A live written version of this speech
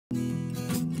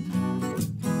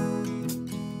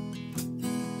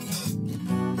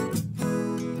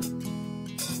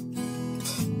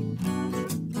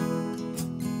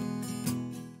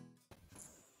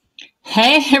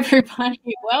Hey, everybody.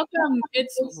 Welcome.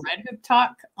 It's Red Hoop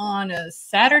Talk on a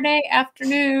Saturday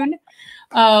afternoon.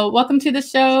 Welcome to the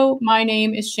show. My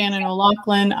name is Shannon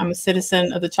O'Loughlin. I'm a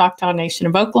citizen of the Choctaw Nation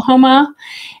of Oklahoma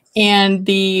and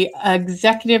the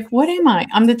executive, what am I?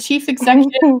 I'm the chief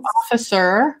executive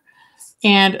officer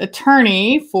and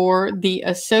attorney for the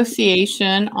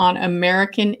Association on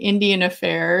American Indian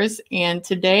Affairs. And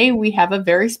today we have a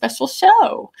very special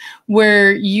show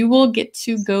where you will get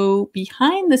to go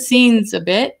behind the scenes a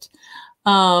bit,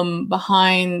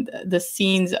 behind the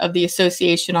scenes of the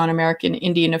Association on American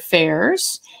Indian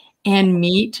Affairs, and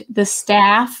meet the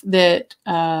staff that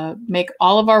make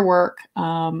all of our work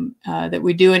that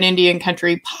we do in Indian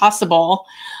country possible.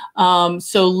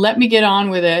 So let me get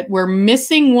on with it. We're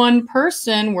missing one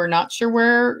person. We're not sure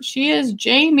where she is.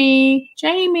 Jamie,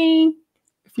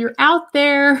 if you're out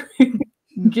there,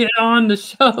 get on the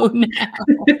show now.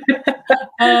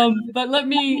 But let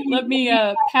me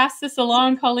pass this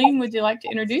along. Colleen, would you like to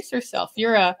introduce yourself?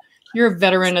 You're a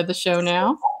veteran of the show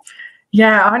now.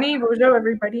 Yeah, Ani, bonjour,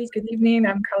 everybody. Good evening.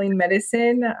 I'm Kaitlin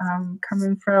Medicine,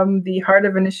 coming from the heart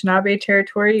of Anishinaabe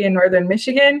territory in northern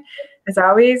Michigan. As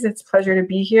always, it's a pleasure to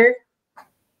be here.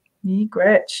 Me,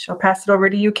 Gretch. I'll pass it over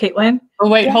to you, Kaitlin. Oh,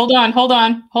 wait, hold on.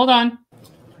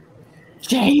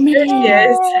 Jamie.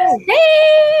 Yes.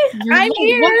 Hey, I'm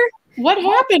here. What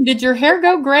happened? Did your hair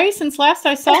go gray since last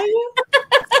I saw you?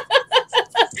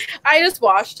 I just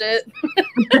washed it.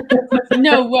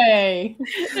 No way.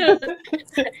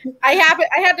 I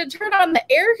had to turn on the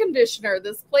air conditioner.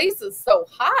 This place is so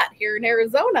hot here in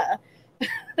Arizona.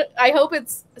 I hope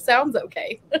it sounds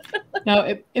okay.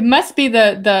 No, it must be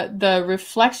the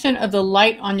reflection of the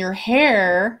light on your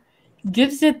hair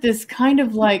gives it this kind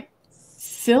of like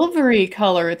silvery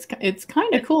color. It's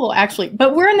kind of cool actually.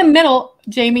 But we're in the middle.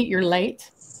 Jamie, you're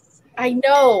late. I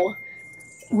know.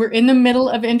 We're in the middle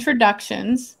of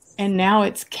introductions, and now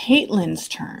it's Kaitlin's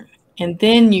turn. And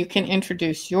then you can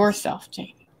introduce yourself,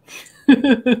 Jamie.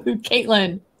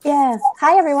 Kaitlin. Yes.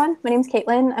 Hi, everyone. My name is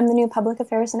Kaitlin. I'm the new Public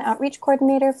Affairs and Outreach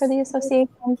Coordinator for the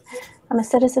Association. I'm a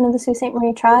citizen of the Sault Ste.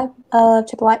 Marie Tribe of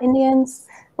Chippewa Indians.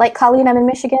 Like Colleen, I'm in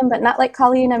Michigan, but not like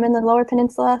Colleen, I'm in the Lower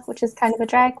Peninsula, which is kind of a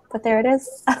drag, but there it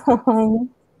is.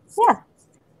 Yeah.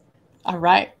 All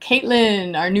right.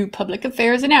 Kaitlin, our new Public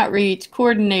Affairs and Outreach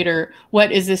Coordinator.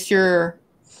 What is this,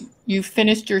 you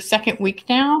finished your second week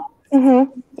now?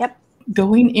 Mm-hmm. Yep.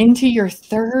 Going into your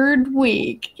third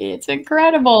week. It's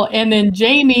incredible. And then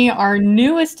Jamie, our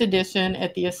newest addition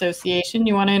at the association.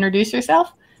 You want to introduce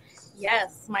yourself?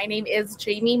 Yes, my name is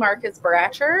Jamie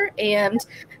Marquez-Bratcher, and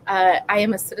I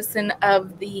am a citizen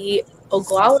of the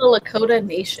Oglala Lakota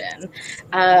Nation.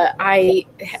 I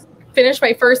finished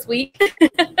my first week,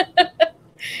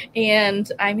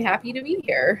 and I'm happy to be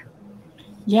here.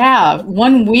 Yeah,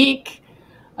 1 week.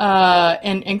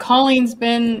 And Colleen's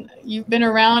you've been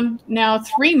around now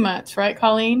 3 months, right,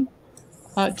 Colleen?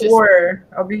 4.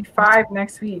 I'll be 5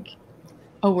 next week.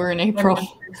 Oh, we're in April.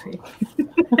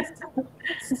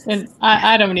 And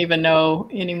I don't even know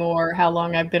anymore how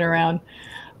long I've been around.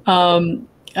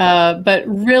 But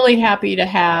really happy to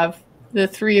have the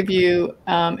three of you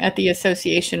at the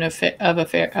Association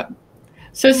Association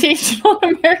on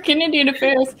American Indian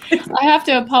Affairs. I have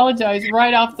to apologize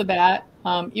right off the bat.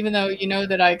 Even though you know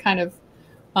that I kind of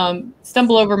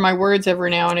stumble over my words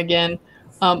every now and again.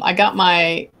 I got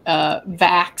my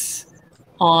vax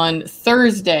on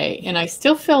Thursday, and I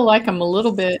still feel like I'm a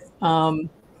little bit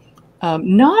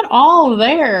not all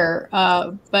there,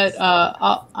 but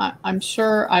I'm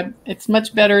sure it's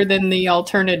much better than the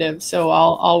alternative, so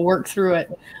I'll work through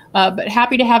it. But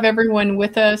happy to have everyone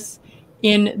with us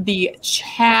in the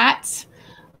chat.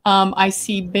 I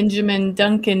see Benjamin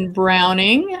Duncan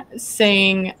Browning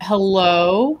saying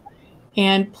hello.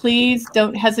 And please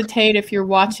don't hesitate if you're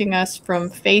watching us from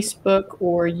Facebook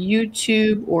or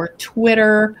YouTube or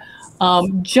Twitter.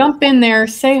 Jump in there,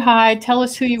 say hi, tell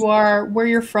us who you are, where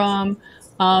you're from.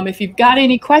 If you've got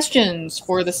any questions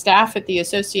for the staff at the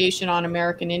Association on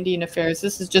American Indian Affairs,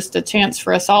 this is just a chance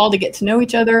for us all to get to know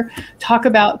each other, talk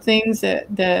about things that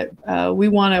we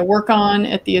want to work on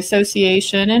at the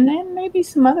association, and then maybe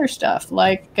some other stuff.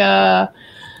 Like,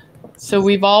 so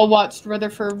we've all watched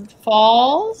Rutherford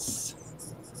Falls.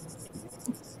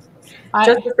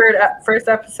 Just the first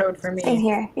episode for me. Same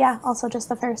here. Yeah, also just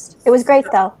the first. It was great,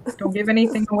 though. Don't give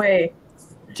anything away.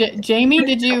 Jamie,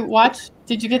 did you get to watch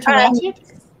it?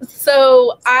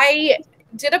 So I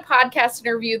did a podcast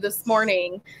interview this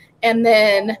morning, and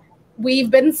then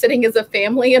we've been sitting as a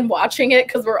family and watching it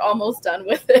because we're almost done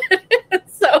with it.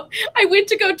 So I went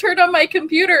to go turn on my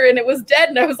computer and it was dead.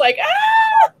 And I was like,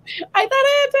 ah, I thought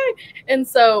I had time. And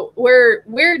so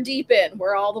we're deep in.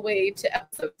 We're all the way to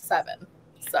episode 7.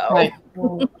 So right.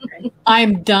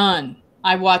 I'm done.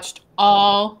 I watched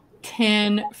all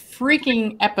 10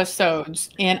 freaking episodes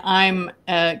and I'm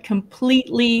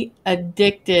completely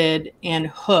addicted and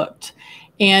hooked.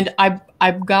 And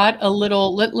I've got a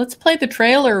little, let's play the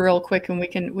trailer real quick and we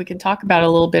can talk about it a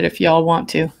little bit if y'all want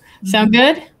to. Sound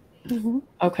good? Mm-hmm.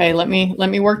 Okay, let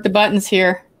me work the buttons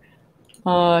here.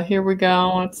 Here we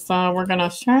go. Let's we're gonna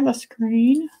share the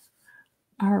screen.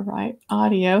 All right,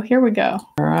 audio. Here we go.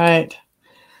 All right.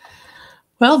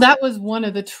 Well, that was one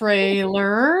of the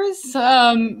trailers.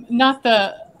 Not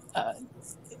the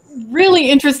really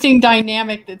interesting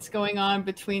dynamic that's going on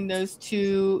between those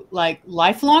two, like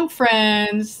lifelong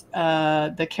friends.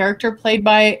 The character played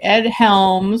by Ed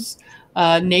Helms,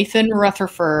 Nathan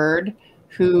Rutherford,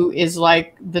 who is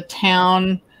like the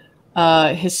town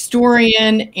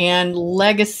historian and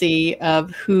legacy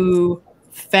of who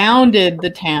founded the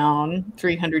town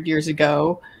 300 years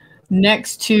ago,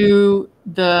 next to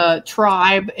the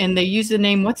tribe. And they use the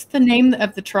name, what's the name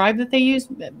of the tribe that they use?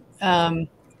 the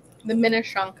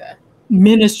Minneshanka.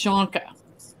 Minneshanka.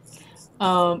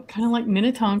 Kind of like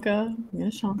Minnetonka.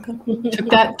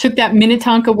 took that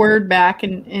Minnetonka word back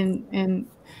and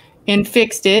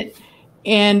fixed it.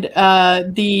 And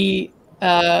the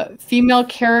female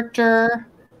character,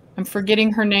 I'm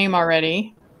forgetting her name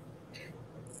already.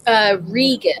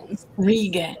 Regan.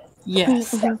 Regan,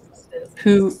 yes.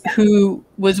 Who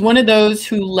was one of those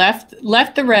who left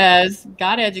the res,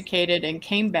 got educated, and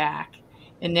came back.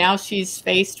 And now she's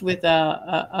faced with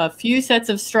a few sets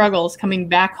of struggles coming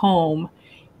back home,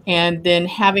 and then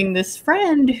having this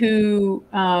friend who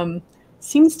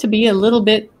seems to be a little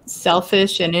bit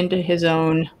selfish and into his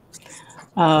own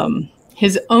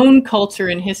culture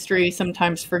and history,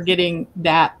 sometimes forgetting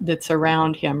that's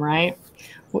around him, right?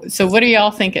 So what are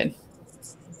y'all thinking?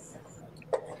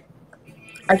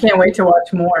 I can't wait to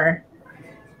watch more.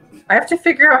 I have to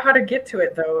figure out how to get to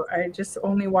it though. I just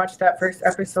only watched that first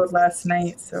episode last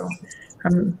night, so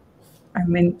I'm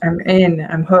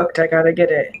hooked. I gotta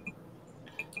get it.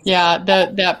 Yeah,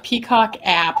 that Peacock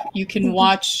app, you can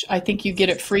watch. I think you get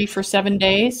it free for 7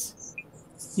 days.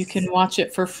 You can watch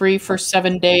it for free for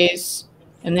 7 days,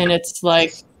 and then it's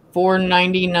like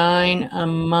 $4.99 a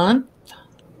month,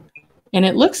 and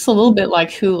it looks a little bit like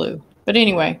Hulu. But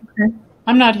anyway, okay.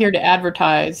 I'm not here to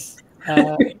advertise.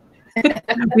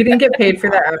 We didn't get paid for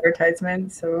that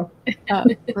advertisement, so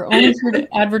we're only here to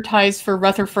advertise for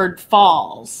Rutherford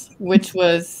Falls, which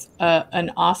was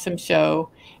an awesome show.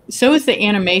 So is the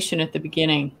animation at the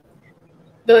beginning.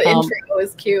 The intro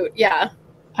was cute. Yeah,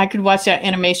 I could watch that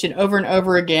animation over and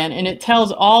over again, and it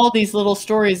tells all these little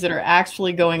stories that are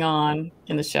actually going on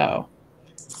in the show.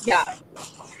 Yeah,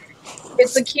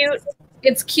 it's cute.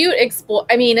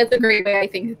 I mean, it's a great way. I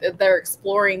think that they're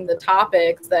exploring the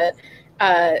topics that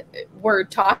we're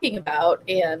talking about,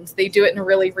 and they do it in a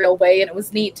really real way. And it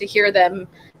was neat to hear them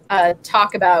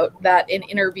talk about that in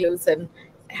interviews and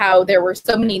how there were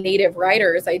so many Native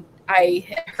writers. I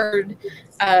heard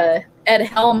Ed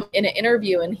Helm in an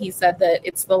interview, and he said that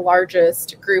it's the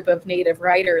largest group of Native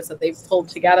writers that they've pulled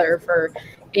together for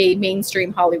a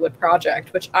mainstream Hollywood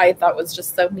project, which I thought was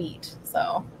just so neat.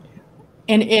 So,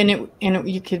 and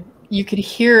you could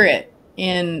hear it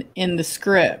in the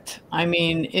script. I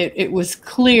mean, it was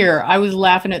clear. I was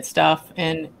laughing at stuff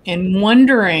and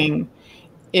wondering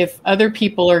if other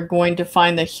people are going to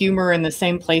find the humor in the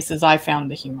same places I found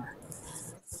the humor.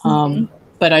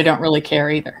 But I don't really care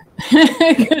either.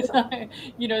 Because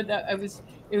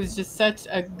it was just such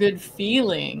a good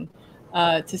feeling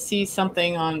to see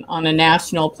something on a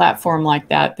national platform like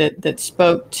that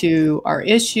spoke to our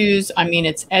issues. I mean,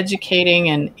 it's educating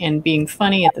and being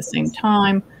funny at the same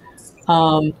time.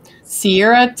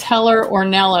 Sierra Teller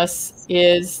Ornelas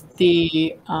is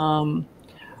the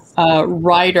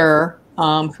writer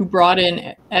who brought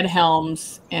in Ed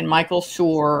Helms and Michael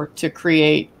Shore to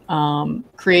create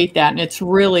that, and it's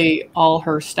really all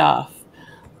her stuff.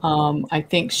 I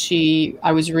think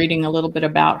I was reading a little bit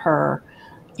about her,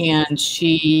 and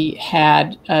she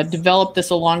had developed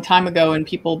this a long time ago, and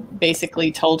people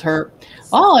basically told her,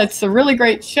 "Oh, it's a really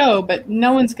great show, but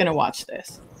no one's going to watch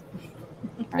this."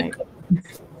 Right?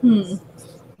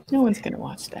 No one's going to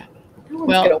watch that. No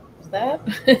one's going to watch that.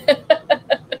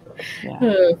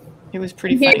 Yeah. It was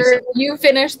pretty funny. Here, you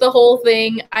finished the whole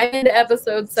thing. I'm into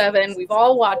episode 7. We've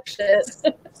all watched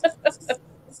it.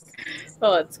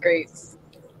 Oh, it's great.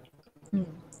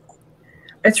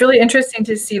 It's really interesting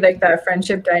to see like that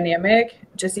friendship dynamic,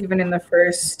 just even in the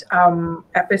first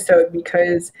episode,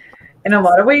 because in a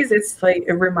lot of ways, it's like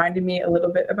it reminded me a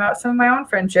little bit about some of my own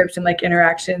friendships and like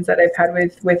interactions that I've had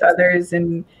with others,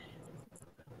 and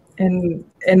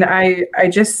I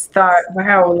just thought,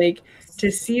 wow, like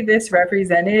to see this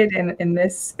represented in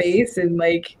this space, and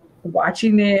like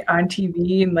watching it on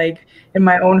TV and like in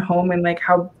my own home, and like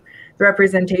how the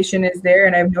representation is there.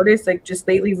 And I've noticed like just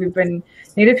lately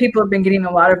Native people have been getting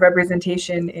a lot of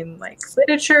representation in like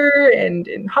literature and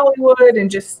in Hollywood, and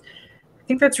just I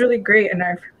think that's really great. And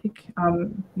I think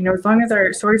as long as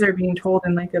our stories are being told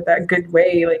in like that good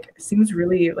way, like it seems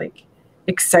really like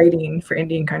exciting for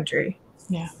Indian country.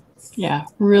 Yeah,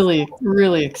 really,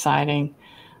 really exciting.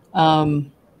 The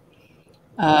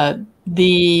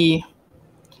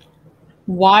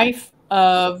wife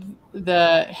of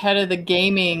the head of the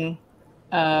gaming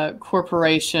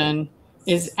corporation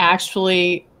is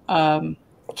actually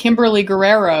Kimberly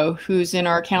Guerrero, who's in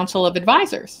our Council of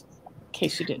Advisors, in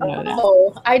case you didn't know that.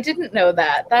 Oh, I didn't know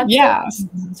that. That's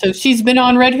so she's been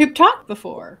on Red Hoop Talk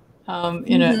before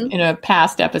in a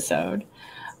past episode.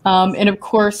 And of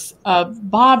course,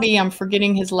 Bobby, I'm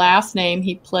forgetting his last name.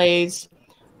 He plays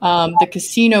the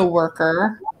casino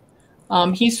worker.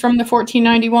 He's from the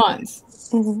 1491s,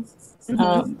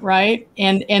 right?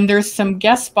 And there's some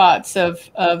guest spots of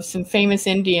some famous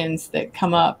Indians that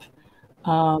come up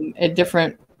at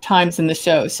different times in the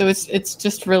show. So it's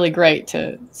just really great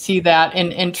to see that.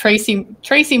 And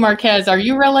Tracy Marquez, are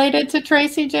you related to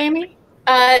Tracy, Jamie?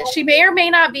 She may or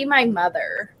may not be my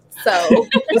mother. So,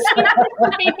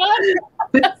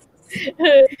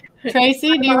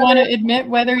 Tracy, do you want to admit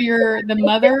whether you're the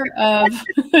mother of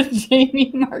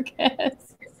Jamie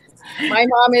Marquez? My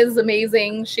mom is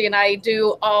amazing. She and I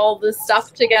do all the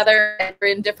stuff together. We're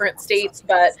in different states,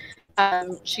 but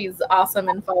she's awesome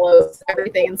and follows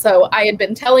everything. And so I had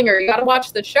been telling her, you got to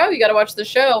watch the show. You got to watch the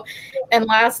show. And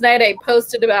last night I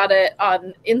posted about it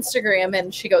on Instagram,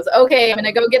 and she goes, okay, I'm going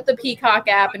to go get the Peacock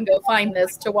app and go find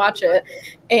this to watch it.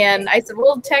 And I said,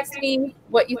 well, text me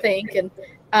what you think. And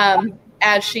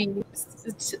as she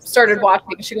started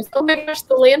watching, she goes, oh my gosh,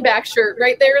 the land back shirt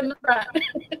right there in the front.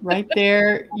 Right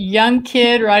there. Young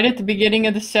kid right at the beginning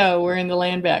of the show wearing the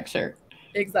land back shirt.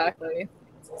 Exactly.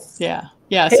 Yeah.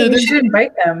 Hey, so we should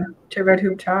invite them to Red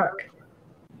Hoop Talk.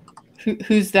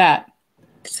 Who's that?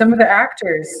 Some of the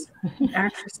actors,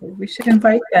 actresses. We should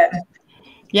invite them.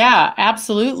 Yeah,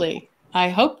 absolutely. I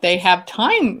hope they have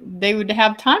time. They would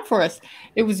have time for us.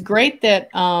 It was great that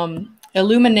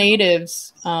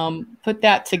Illuminatives put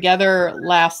that together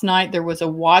last night. There was a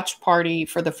watch party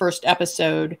for the first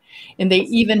episode, and they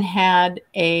even had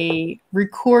a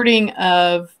recording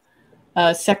of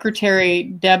Secretary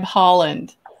Deb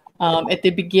Haaland at the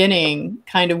beginning,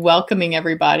 kind of welcoming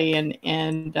everybody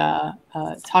and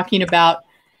talking about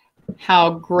how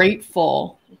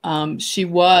grateful she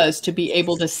was to be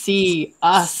able to see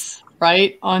us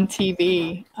right on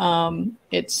TV.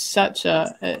 It's such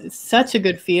a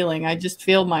good feeling. I just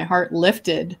feel my heart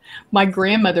lifted. My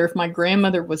grandmother, if my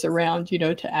grandmother was around,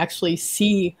 to actually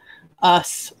see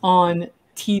us on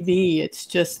TV,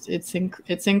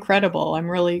 it's incredible. I'm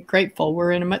really grateful.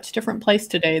 We're in a much different place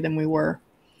today than we were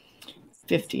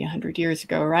 50, 100 years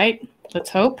ago, right? Let's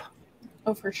hope.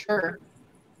 Oh, for sure.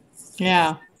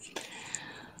 Yeah.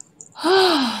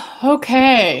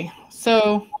 Okay.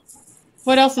 So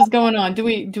what else is going on? Do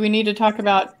we need to talk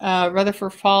about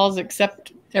Rutherford Falls,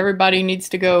 except everybody needs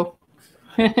to go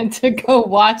to go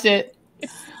watch it?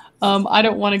 I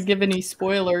don't want to give any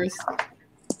spoilers.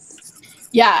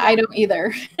 Yeah, I don't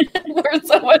either. We're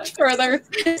so much further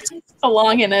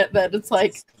along in it that it's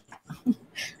like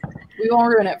we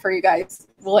won't ruin it for you guys.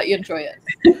 We'll let you enjoy it.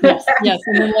 Yes,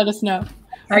 and then let us know.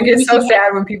 I get so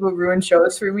sad when people ruin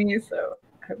shows for me, so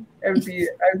I'd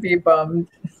be bummed.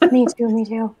 Me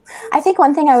too. I think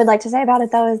one thing I would like to say about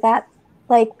it, though, is that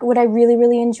like what I really,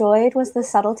 really enjoyed was the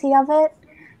subtlety of it.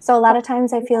 So a lot of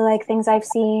times I feel like things I've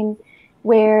seen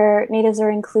where natives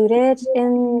are included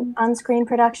in on-screen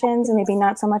productions and maybe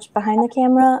not so much behind the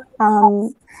camera,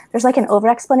 there's like an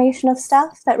over-explanation of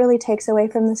stuff that really takes away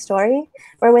from the story.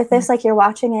 Where with this, like you're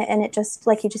watching it and it just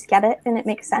like you just get it and it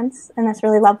makes sense, and that's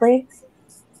really lovely.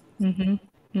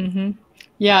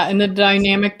 Yeah, and the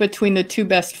dynamic between the two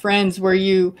best friends, where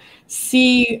you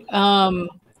see the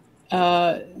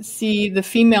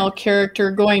female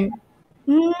character going,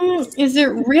 "Is it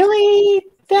really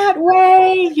that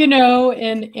way?" And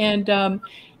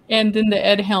then the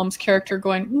Ed Helms character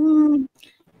going,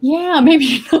 "Yeah,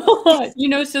 maybe not."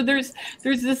 So there's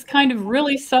this kind of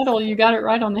really subtle. You got it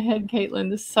right on the head, Kaitlin.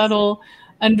 This subtle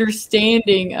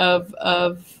understanding of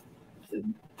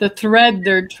the thread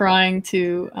they're trying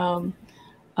to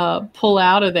pull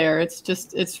out of there.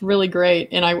 It's really great,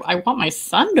 and I want my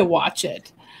son to watch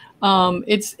it.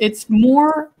 It's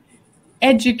more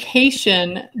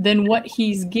education than what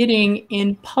he's getting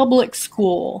in public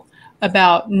school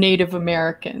about Native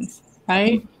Americans,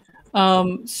 right? I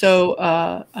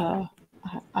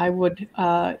would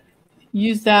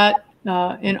use that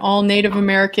in all Native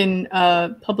American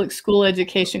public school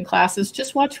education classes.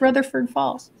 Just watch Rutherford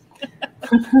Falls.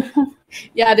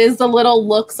 Yeah, it is the little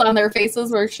looks on their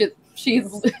faces where she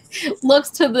looks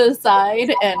to the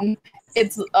side, and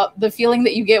it's the feeling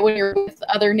that you get when you're with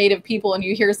other Native people and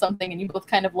you hear something and you both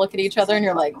kind of look at each other and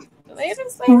you're like, do they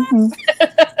just say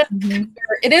that?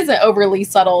 It isn't overly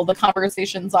subtle. The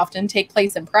conversations often take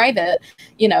place in private,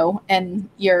 you know, and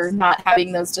you're not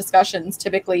having those discussions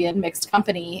typically in mixed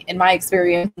company, in my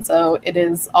experience. So it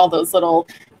is all those little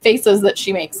faces that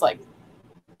she makes, like.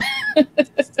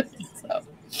 So,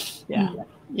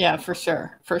 yeah, for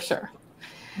sure.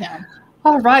 Yeah.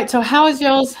 All right. So how is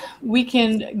y'all's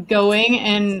weekend going,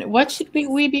 and what should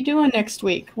we be doing next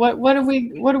week? What are we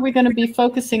going to be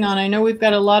focusing on? I know we've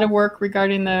got a lot of work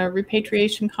regarding the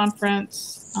repatriation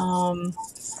conference.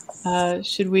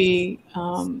 Should we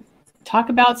talk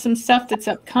about some stuff that's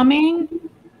upcoming?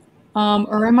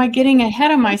 Or am I getting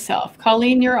ahead of myself?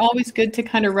 Colleen, you're always good to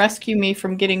kind of rescue me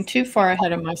from getting too far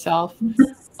ahead of myself.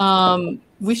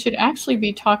 We should actually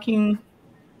be talking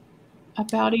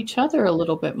about each other a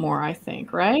little bit more, I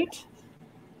think, right?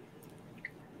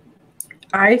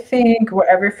 I think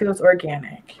whatever feels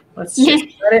organic. Let's just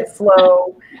let it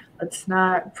flow. Let's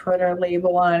not put a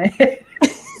label on it.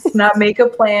 Let's not make a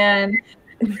plan.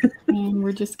 And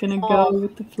we're just going to go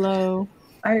with the flow.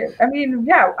 I mean,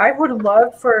 yeah, I would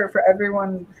love for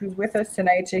everyone who's with us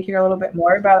tonight to hear a little bit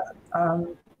more about,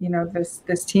 you know,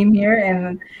 this team here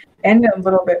and a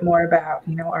little bit more about,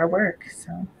 you know, our work.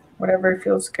 So whatever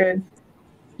feels good.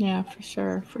 Yeah, for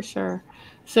sure.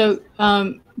 So,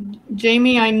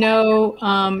 Jamie, I know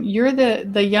you're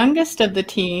the youngest of the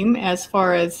team as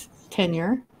far as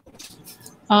tenure,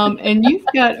 and you've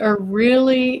got a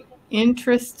really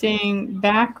interesting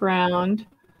background.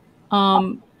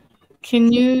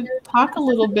 Can you talk a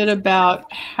little bit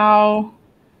about how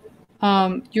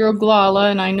you're Oglala,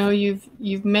 and I know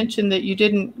you've mentioned that you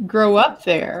didn't grow up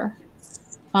there,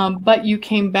 but you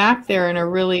came back there in a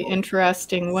really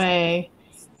interesting way,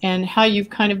 and how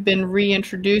you've kind of been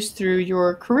reintroduced through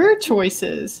your career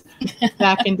choices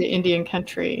back into Indian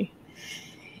country.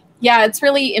 Yeah, it's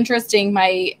really interesting.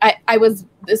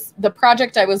 The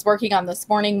project I was working on this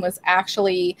morning was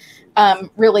actually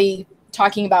really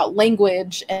talking about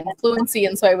language and fluency.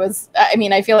 And so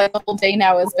I feel like the whole day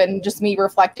now has been just me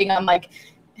reflecting on like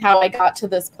how I got to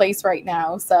this place right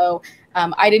now. So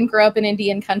I didn't grow up in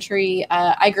Indian country.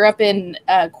 I grew up in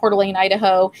Coeur d'Alene,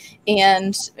 Idaho,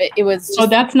 and it was just,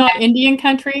 that's not Indian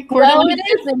country? Well, it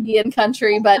is Indian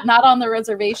country, but not on the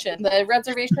reservation. The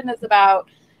reservation is about,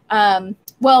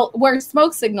 where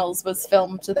Smoke Signals was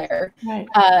filmed there,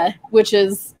 right. Which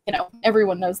is, you know,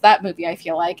 everyone knows that movie, I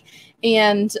feel like.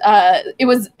 And I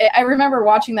remember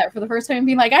watching that for the first time and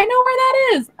being like, I know where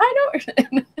that is. I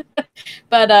know.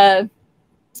 But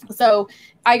so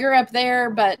I grew up there,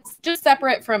 but just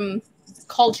separate from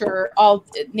culture, all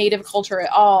Native culture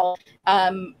at all.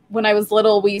 When I was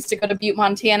little, we used to go to Butte,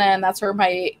 Montana, and that's where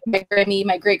my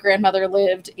great-grandmother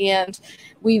lived. And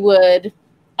we would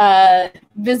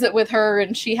visit with her,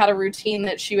 and she had a routine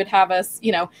that she would have us,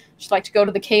 you know, she'd like to go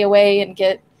to the KOA and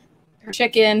get her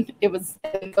chicken. It was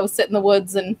go sit in the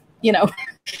woods and, you know,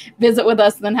 visit with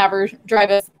us, and then have her drive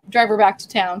her back to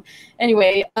town.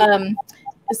 Anyway,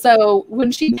 so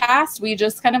when she passed, we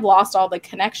just kind of lost all the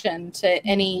connection to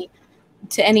any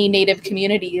Native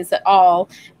communities at all.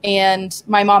 And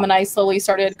my mom and I slowly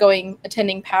started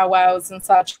attending powwows and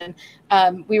such. And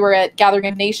we were at Gathering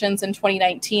of Nations in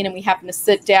 2019, and we happened to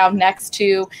sit down next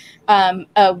to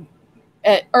a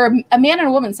man and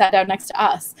a woman sat down next to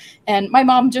us. And my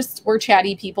mom we're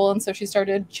chatty people, and so she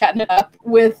started chatting it up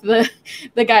with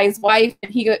the guy's wife,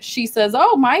 and she says,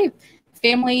 "Oh, my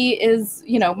family is,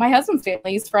 you know, my husband's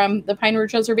family is from the Pine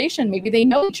Ridge Reservation. Maybe they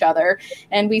know each other."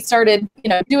 And we started, you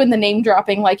know, doing the name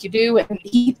dropping like you do. And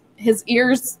his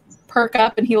ears perk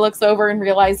up, and he looks over and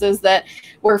realizes that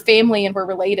we're family and we're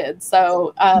related.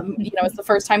 So, you know, it's the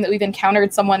first time that we've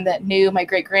encountered someone that knew my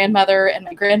great-grandmother and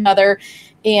my grandmother.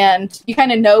 And you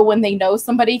kind of know when they know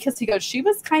somebody, because he goes, "She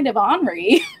was kind of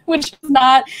ornery," which is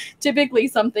not typically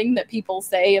something that people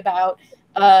say about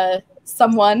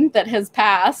someone that has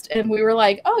passed. And we were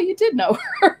like, "Oh, you did know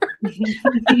her."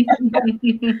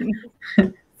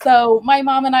 So my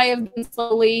mom and I have been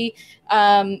slowly,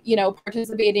 you know,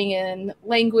 participating in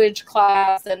language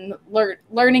class and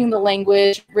learning the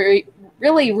language,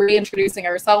 really reintroducing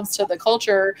ourselves to the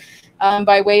culture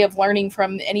by way of learning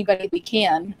from anybody we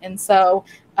can. And so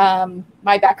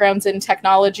my background's in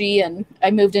technology, and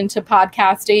I moved into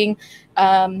podcasting.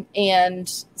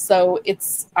 And so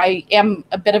I am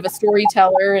a bit of a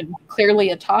storyteller and clearly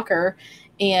a talker,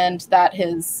 and that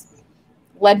has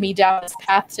led me down this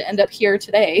path to end up here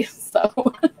today.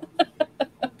 So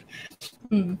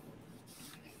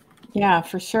yeah,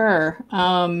 for sure.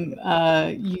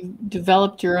 You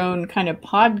developed your own kind of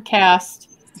podcast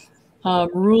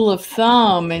rule of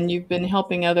thumb, and you've been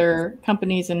helping other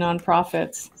companies and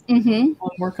nonprofits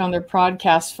work on their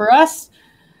podcasts. For us,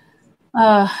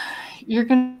 you're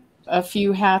going to have a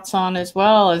few hats on as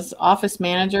well as office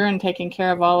manager and taking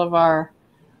care of all of our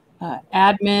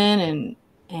admin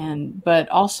but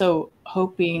also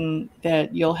hoping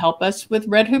that you'll help us with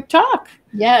Red Hoop Talk.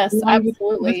 Yes,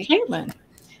 absolutely. With Kaitlin.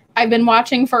 I've been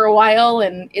watching for a while,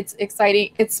 and it's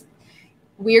exciting. It's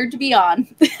weird to be on.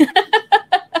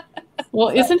 Well,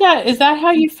 is that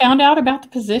how you found out about the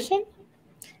position?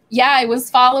 Yeah, I was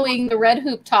following the Red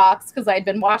Hoop Talks because I'd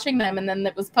been watching them, and then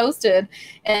it was posted.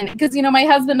 And because, my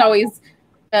husband always,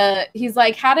 he's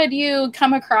like, how did you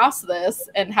come across this?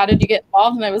 And how did you get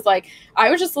involved? And I was like, I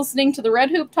was just listening to the Red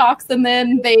Hoop Talks, and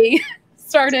then they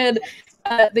started,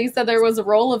 they said there was a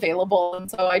role available.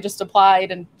 And so I just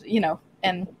applied, and,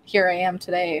 and here I am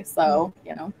today. So,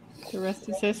 the rest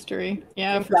is history.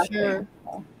 Yeah, exactly. For sure.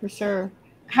 For sure.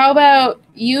 How about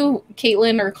you,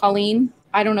 Kaitlin or Colleen?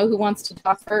 I don't know who wants to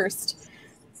talk first.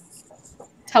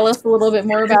 Tell us a little bit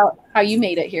more about how you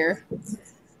made it here.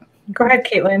 Go ahead,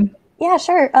 Kaitlin. Yeah,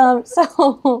 sure.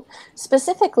 So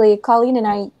specifically, Colleen and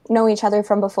I know each other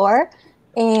from before,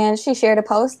 and she shared a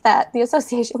post that the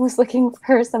association was looking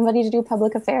for somebody to do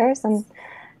public affairs. And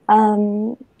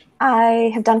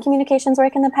I have done communications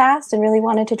work in the past and really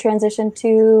wanted to transition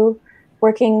to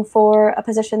working for a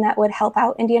position that would help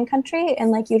out Indian country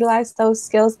and utilize those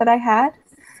skills that I had.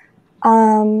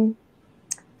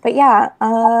 But yeah,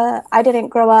 I didn't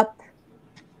grow up.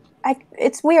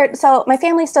 It's weird. So my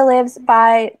family still lives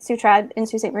by Sioux Tribe in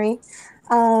Sault Ste. Marie.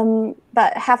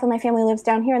 But half of my family lives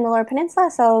down here in the Lower Peninsula.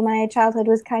 So my childhood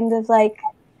was kind of I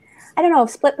don't know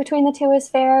if split between the two is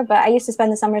fair, but I used to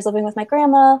spend the summers living with my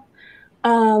grandma.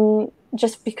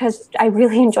 Just because I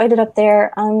really enjoyed it up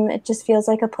there. It just feels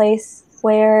like a place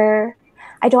where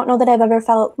I don't know that I've ever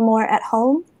felt more at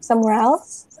home somewhere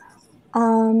else.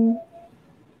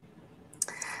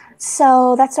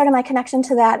 So that started my connection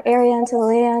to that area and to the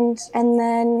land. And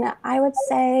then I would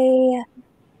say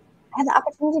I had the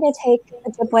opportunity to take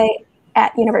Ojibwe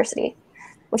at university,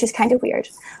 which is kind of weird,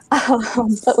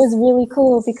 but was really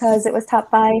cool because it was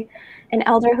taught by an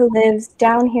elder who lives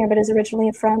down here, but is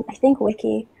originally from, I think,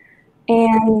 Wiki.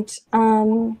 And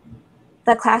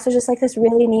the class was just this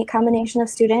really neat combination of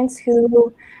students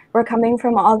who were coming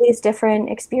from all these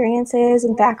different experiences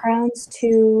and backgrounds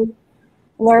to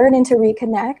learn and to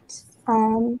reconnect.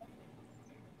 And,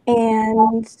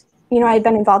 I'd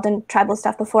been involved in tribal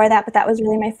stuff before that, but that was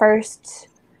really my first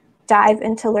dive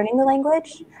into learning the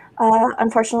language.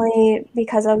 Unfortunately,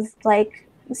 because of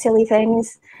silly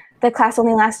things, the class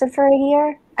only lasted for a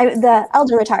year. The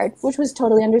elder retired, which was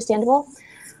totally understandable.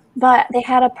 But they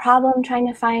had a problem trying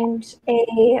to find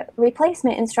a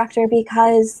replacement instructor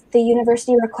because the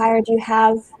university required you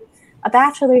have a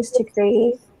bachelor's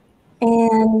degree.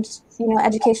 And,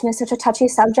 education is such a touchy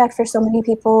subject for so many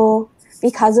people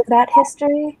because of that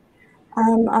history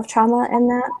of trauma and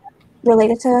that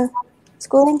related to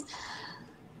schooling.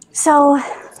 So,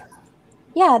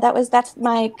 yeah, that's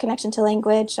my connection to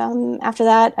language. After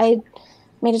that, I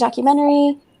made a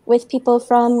documentary with people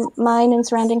from mine and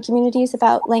surrounding communities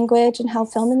about language and how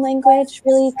film and language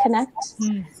really connect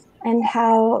and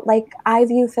how I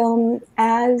view film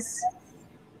as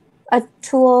a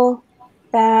tool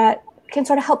that can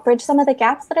sort of help bridge some of the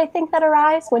gaps that I think that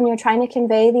arise when you're trying to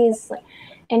convey these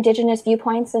Indigenous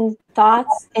viewpoints and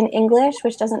thoughts in English,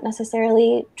 which doesn't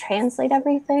necessarily translate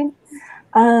everything.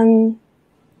 And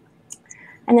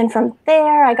then from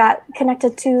there, I got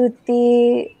connected to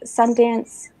the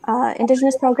Sundance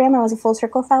Indigenous program. I was a Full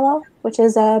Circle Fellow, which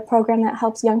is a program that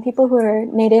helps young people who are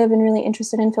Native and really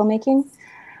interested in filmmaking,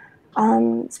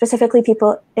 specifically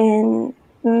people in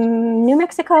New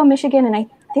Mexico, Michigan, and I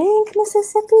think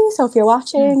Mississippi. So if you're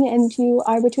watching and you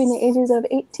are between the ages of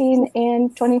 18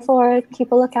 and 24,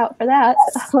 keep a lookout for that.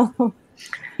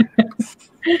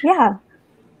 Yeah.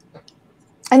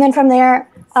 And then from there,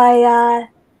 I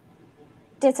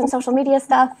did some social media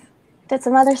stuff, did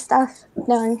some other stuff.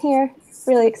 Now I'm here,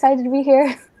 really excited to be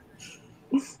here.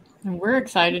 And we're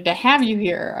excited to have you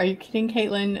here. Are you kidding,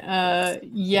 Kaitlin?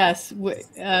 Yes.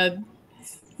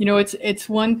 you know, it's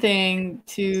one thing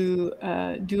to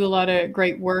do a lot of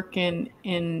great work in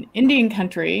Indian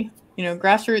country, you know,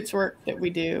 grassroots work that we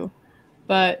do,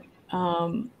 but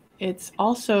it's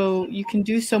also, you can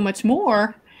do so much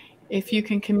more if you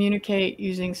can communicate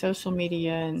using social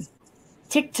media and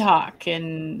TikTok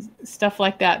and stuff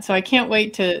like that. So I can't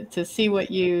wait to see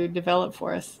what you develop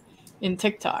for us in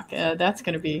TikTok. That's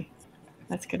gonna be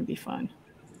fun.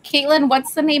 Kaitlin,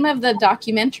 what's the name of the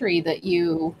documentary that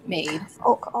you made?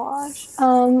 Oh gosh.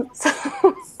 So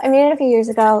I made it a few years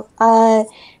ago.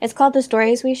 It's called The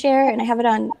Stories We Share, and I have it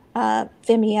on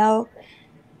Vimeo.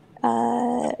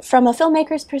 From a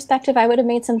filmmaker's perspective, I would have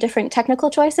made some different technical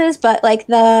choices, but like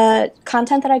the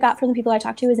content that I got from the people I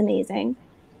talked to is amazing.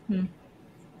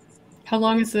 How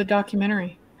long is the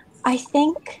documentary? I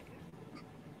think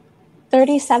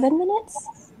 37 minutes.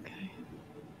 Okay.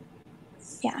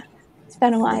 Yeah.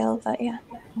 Been a while, but yeah.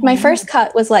 My first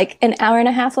cut was like an hour and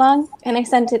a half long, and I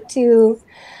sent it to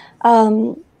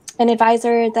an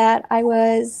advisor that I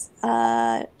was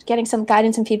getting some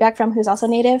guidance and feedback from, who's also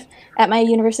Native at my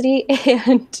university,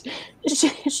 and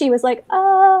she was like,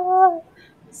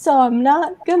 so I'm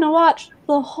not gonna watch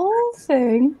the whole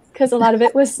thing, because a lot of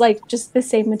it was like just the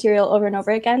same material over and over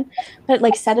again, but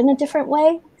like said in a different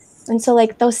way. And so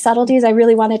like those subtleties I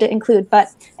really wanted to include.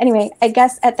 But anyway, I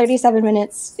guess at 37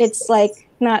 minutes, it's like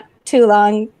not too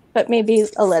long, but maybe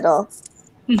a little.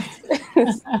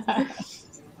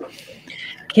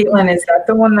 Kaitlin, is that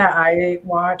the one that I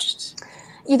watched?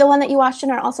 You the one that you watched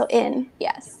and are also in,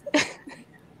 yes.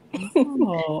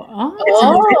 No,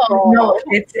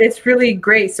 it's really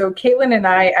great. So Kaitlin and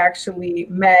I actually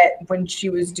met when she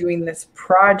was doing this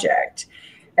project,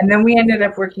 and then we ended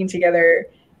up working together.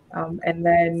 And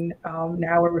then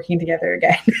now we're working together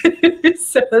again.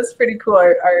 So that's pretty cool.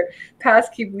 Our paths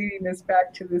keep leading us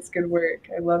back to this good work.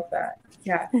 I love that.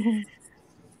 Yeah.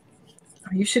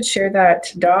 You should share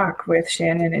that doc with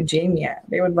Shannon and Jamie.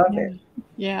 They would love it.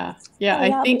 Yeah. Oh,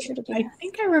 I think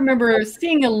I remember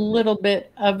seeing a little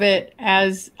bit of it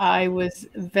as I was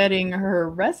vetting her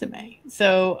resume.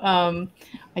 So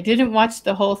I didn't watch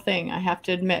the whole thing, I have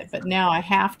to admit, but now I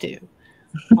have to.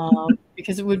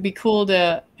 Because it would be cool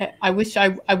to, I wish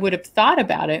I would have thought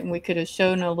about it and we could have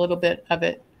shown a little bit of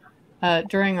it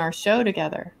during our show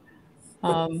together.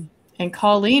 And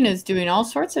Colleen is doing all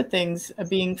sorts of things,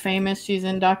 being famous. She's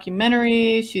in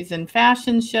documentaries, she's in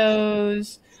fashion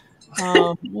shows.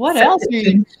 What else?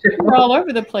 You're all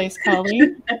over the place,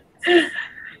 Colleen.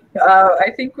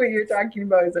 I think what you're talking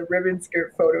about is a ribbon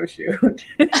skirt photo shoot.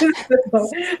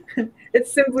 So,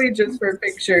 it's simply just for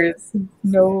pictures.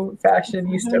 No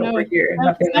fashionista over here.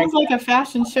 That sounds like a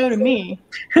fashion show to me.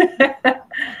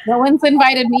 No one's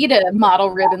invited me to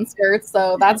model ribbon skirts,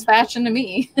 so that's fashion to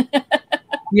me.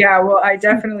 Yeah, well, I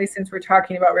definitely, since we're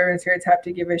talking about ribbon skirts, have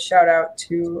to give a shout out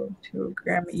to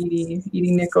Grandma Edie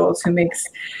Nichols, who makes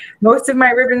most of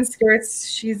my ribbon skirts.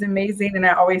 She's amazing, and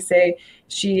I always say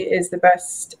she is the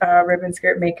best ribbon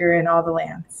skirt maker in all the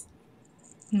lands.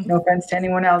 No offense to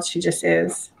anyone else, she just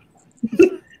is.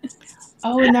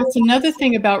 Oh, and that's another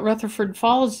thing about Rutherford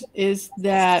Falls is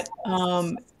that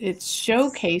it's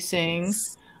showcasing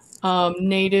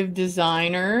Native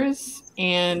designers.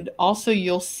 And also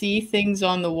you'll see things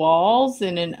on the walls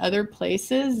and in other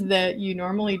places that you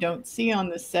normally don't see on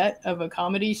the set of a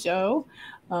comedy show,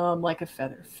 like a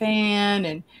feather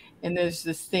fan. And there's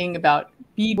this thing about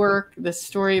beadwork, this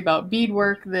story about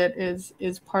beadwork that is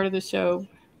part of the show.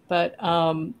 But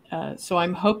so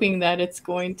I'm hoping that it's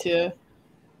going to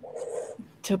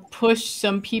push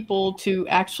some people to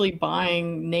actually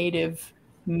buying Native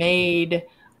made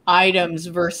items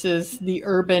versus the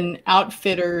Urban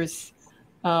Outfitters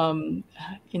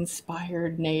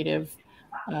inspired Native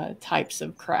types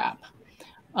of crap.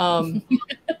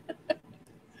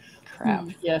 Crap.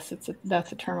 Yes,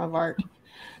 that's a term of art.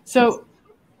 So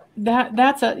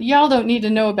that's y'all don't need to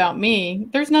know about me.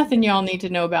 There's nothing y'all need to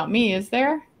know about me, is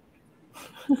there?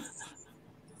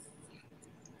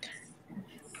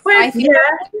 I think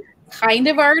we kind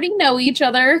of already know each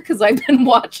other because I've been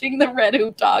watching the Red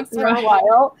Hoop Dogs for a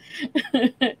while.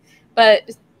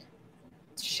 But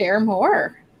share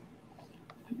more.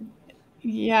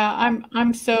 Yeah,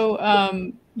 I'm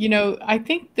so you know, I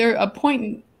think a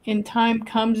point in time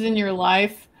comes in your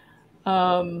life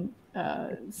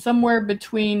somewhere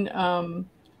between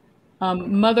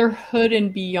motherhood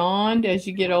and beyond as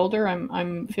you get older.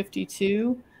 I'm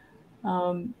 52,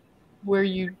 where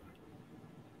you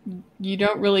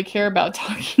don't really care about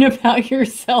talking about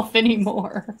yourself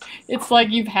anymore. It's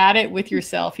like you've had it with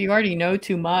yourself. You already know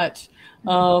too much.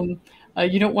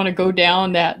 You don't want to go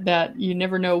down that you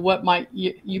never know what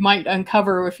you might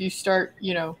uncover if you start,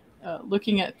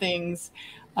 looking at things.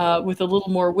 with a little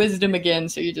more wisdom again.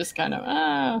 So you just kind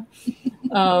of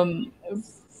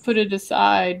put it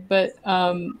aside. But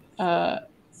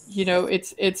you know,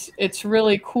 it's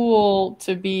really cool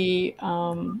to be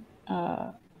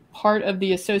part of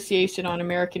the Association on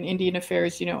American Indian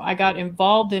Affairs. You know, I got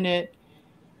involved in it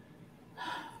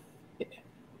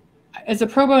as a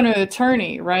pro bono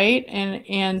attorney, right?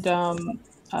 And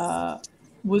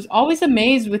was always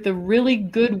amazed with the really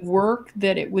good work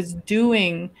that it was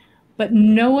doing, but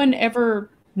no one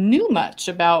ever knew much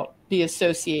about the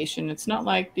association. It's not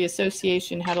like the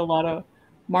association had a lot of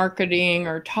marketing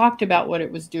or talked about what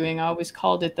it was doing. I always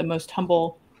called it the most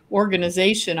humble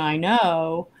organization I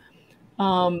know.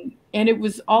 And it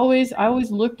was always, I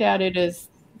always looked at it as,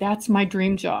 that's my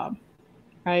dream job,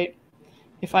 right?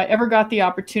 If I ever got the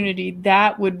opportunity,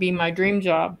 that would be my dream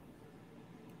job.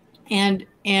 And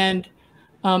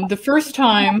the first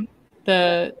time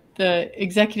the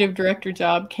executive director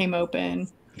job came open,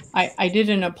 I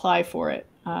didn't apply for it.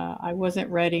 I wasn't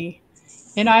ready.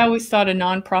 And I always thought a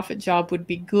nonprofit job would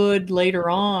be good later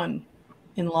on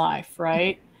in life,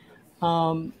 right?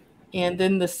 And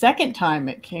then the second time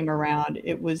it came around,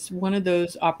 it was one of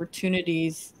those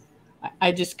opportunities.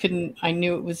 I just couldn't, I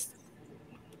knew it was,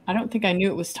 I don't think I knew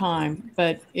it was time,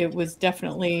 but it was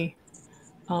definitely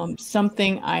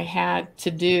something I had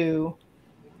to do.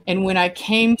 And when I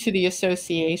came to the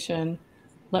association,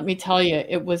 let me tell you,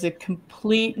 it was a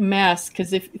complete mess.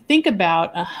 Because if you think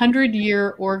about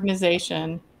 100-year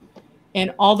organization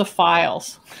and all the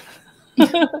files,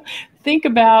 think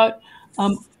about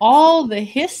all the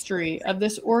history of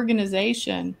this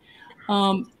organization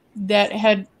that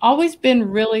had always been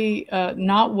really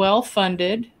not well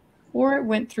funded, or it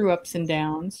went through ups and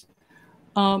downs.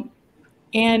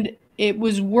 And it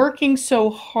was working so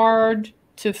hard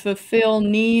to fulfill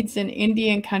needs in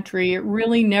Indian country, it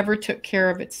really never took care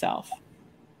of itself.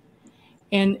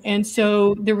 And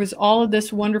so there was all of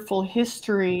this wonderful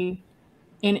history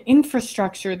and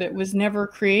infrastructure that was never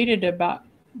created about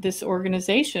this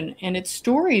organization, and its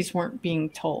stories weren't being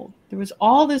told. There was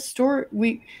all this story.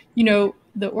 You know,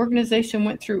 the organization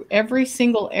went through every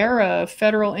single era of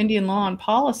federal Indian law and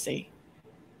policy,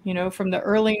 you know, from the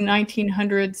early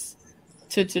 1900s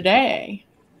to today.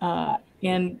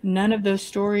 And none of those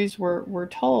stories were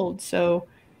told. So,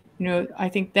 you know, I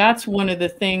think that's one of the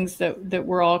things that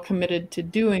we're all committed to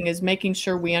doing, is making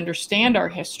sure we understand our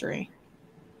history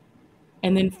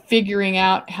and then figuring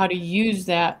out how to use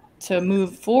that to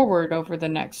move forward over the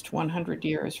next 100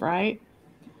 years, right?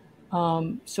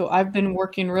 So I've been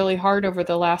working really hard over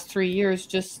the last 3 years,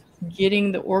 just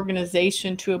getting the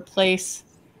organization to a place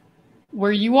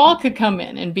where you all could come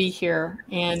in and be here.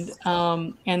 And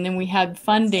then we had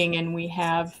funding, and we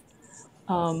have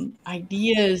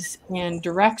ideas and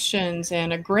directions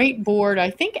and a great board. I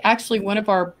think actually one of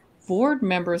our board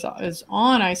members is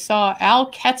on. I saw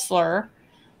Al Ketzler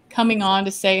coming on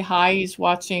to say hi. He's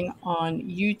watching on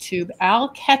YouTube. Al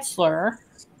Ketzler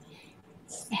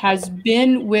has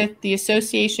been with the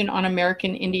Association on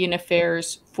American Indian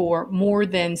Affairs for more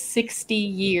than 60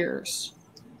 years.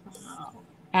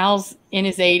 Al's in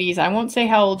his 80s. I won't say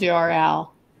how old you are,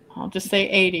 Al. I'll just say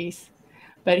 80s.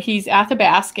 But he's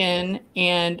Athabascan,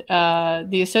 and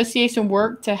the association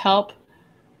worked to help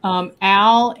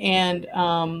Al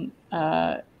and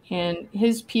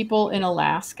his people in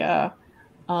Alaska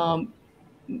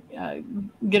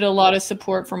get a lot of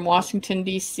support from Washington,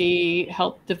 D.C.,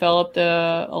 help develop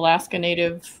the Alaska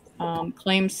Native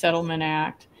Claims Settlement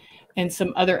Act, and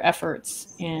some other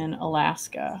efforts in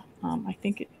Alaska. I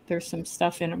think there's some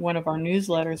stuff in one of our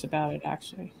newsletters about it,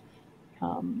 actually.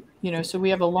 You know, so we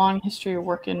have a long history of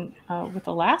working with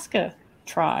Alaska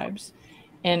tribes,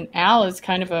 and Al is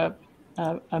kind of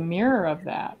a mirror of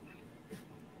that.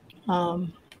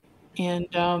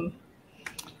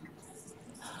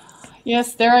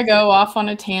 Yes, there I go, off on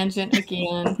a tangent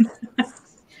again.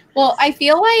 Well, I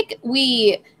feel like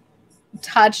we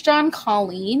touched on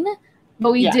Colleen,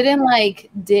 but we didn't like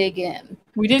dig in.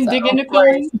 We didn't dig into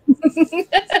Colleen.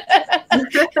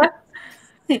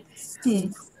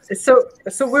 So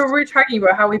what were we talking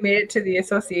about? How we made it to the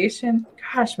association?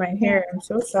 Gosh, my hair. I'm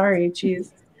so sorry.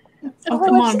 Jeez. Oh,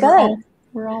 come on. Good.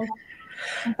 We're all.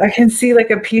 I can see like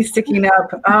a piece sticking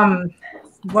up.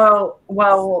 Well,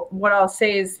 what I'll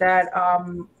say is that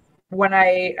when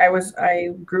I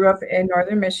grew up in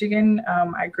northern Michigan.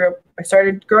 I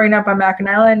started growing up on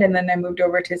Mackinac Island, and then I moved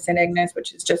over to St. Agnes,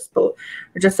 which is just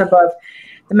above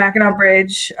the Mackinac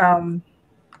Bridge.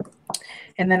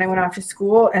 And then I went off to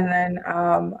school, and then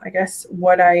I guess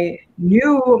what I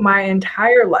knew my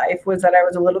entire life was that I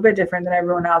was a little bit different than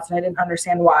everyone else, and I didn't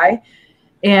understand why.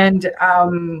 And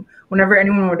whenever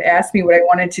anyone would ask me what I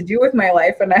wanted to do with my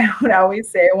life, and I would always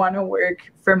say, I want to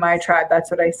work for my tribe. That's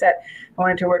what I said. I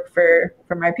wanted to work for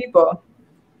my people.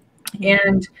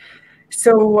 And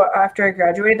so after I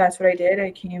graduated, that's what I did.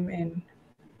 I came in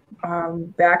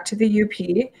back to the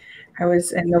UP. I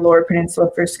was in the Lower Peninsula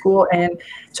for school and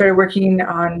started working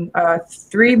on a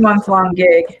 3-month-long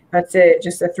gig. That's it,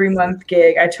 just a 3-month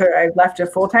gig. I left a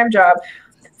full-time job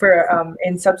for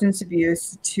in substance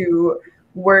abuse to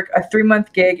work a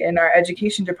 3-month gig in our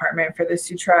education department for the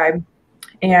Sioux Tribe.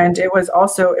 And it was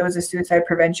a suicide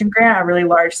prevention grant, a really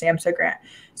large SAMHSA grant.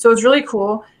 So it was really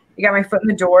cool. I got my foot in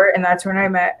the door, and that's when I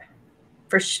met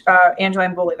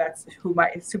Angeline Bully. That's who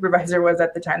my supervisor was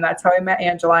at the time. That's how I met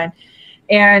Angeline.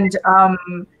 And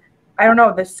I don't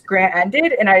know, this grant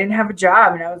ended and I didn't have a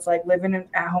job, and I was like living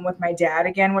at home with my dad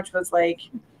again, which was like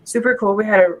super cool. We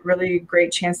had a really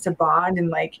great chance to bond, and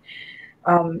like,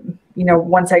 you know,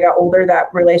 once I got older,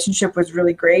 that relationship was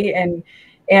really great. And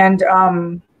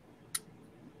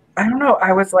I don't know,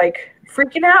 I was like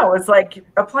freaking out. I was like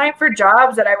applying for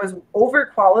jobs that I was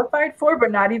overqualified for,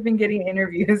 but not even getting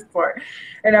interviews for.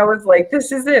 And I was like,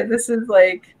 this is it. This is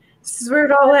where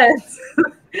it all ends.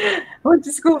 I went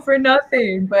to school for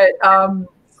nothing. But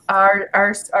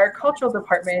our cultural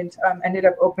department ended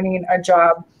up opening a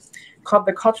job called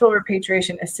the Cultural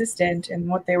Repatriation Assistant. And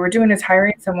what they were doing is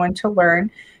hiring someone to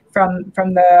learn from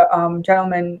the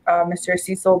gentleman, Mr.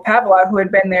 Cecil Pavlov, who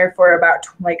had been there for about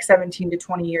 17 to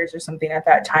 20 years or something at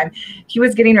that time. He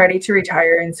was getting ready to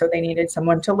retire, and so they needed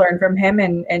someone to learn from him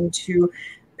and to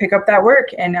pick up that work.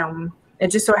 And it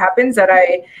just so happens that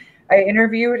I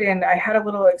interviewed, and I had a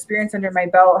little experience under my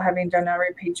belt, having done a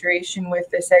repatriation with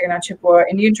the Saginaw Chippewa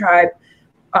Indian tribe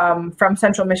from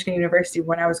Central Michigan University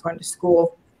when I was going to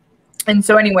school. And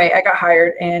so anyway, I got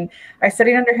hired, and I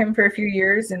studied under him for a few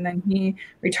years, and then he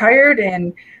retired,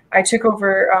 and I took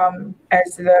over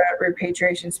as the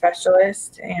repatriation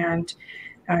specialist, and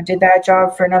did that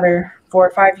job for another 4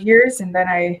 or 5 years. And then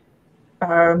I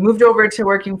moved over to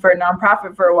working for a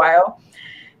nonprofit for a while.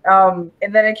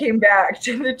 And then I came back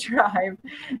to the tribe,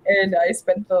 and I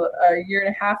spent a year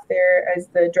and a half there as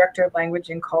the director of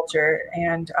language and culture.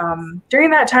 And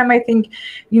during that time, I think,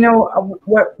 you know,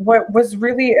 what was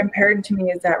really imperative to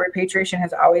me is that repatriation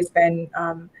has always been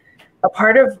a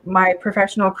part of my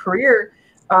professional career,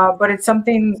 but it's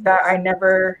something that I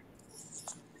never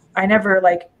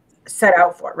like set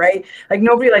out for, right? Like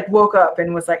nobody like woke up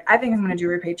and was like, I think I'm going to do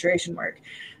repatriation work.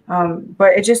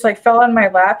 But it just like fell on my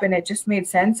lap, and it just made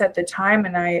sense at the time.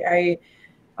 And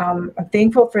I'm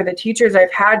thankful for the teachers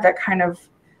I've had that kind of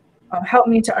helped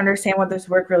me to understand what this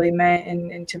work really meant,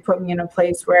 and to put me in a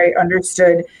place where I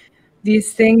understood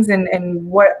these things and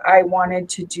what I wanted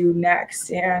to do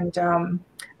next. And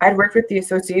I'd worked with the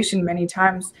association many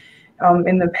times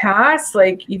in the past,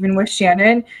 like even with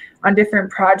Shannon on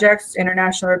different projects,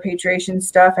 international repatriation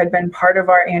stuff. I'd been part of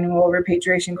our annual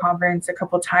repatriation conference a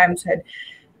couple times, had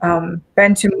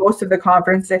been to most of the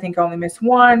conference. I think I only missed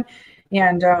one,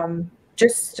 and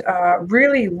just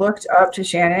really looked up to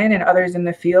Shannon and others in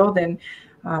the field, and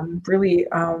really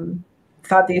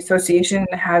thought the association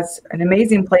has an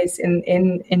amazing place in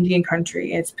Indian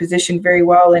country. It's positioned very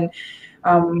well, and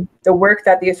the work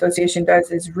that the association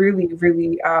does is really,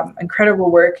 really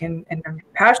incredible work, and I'm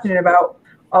passionate about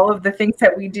all of the things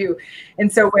that we do. And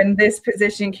so when this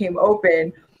position came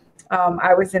open,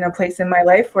 I was in a place in my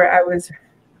life where I was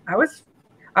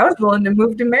willing to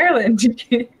move to Maryland.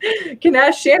 Can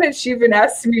ask Shannon. She even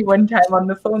asked me one time on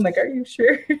the phone, like, are you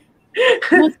sure?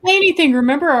 Don't say anything.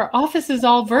 Remember, our office is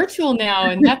all virtual now,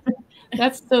 and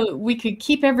that's we could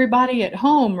keep everybody at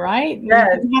home, right? Yes,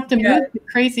 we didn't have to move to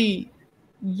crazy,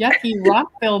 yucky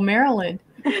Rockville, Maryland.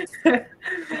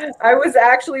 I was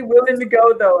actually willing to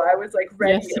go, though. I was like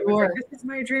ready. Yes, you were. Like, this is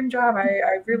my dream job.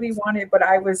 I really want it, but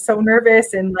I was so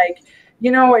nervous, and like,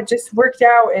 you know, it just worked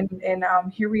out,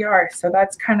 and here we are. So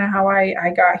that's kind of how I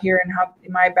got here, and how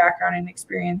my background and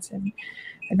experience. And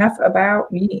enough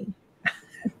about me.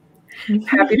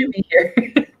 Happy to be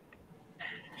here.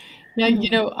 Yeah, you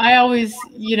know, I always,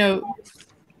 you know,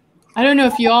 I don't know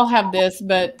if you all have this,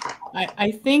 but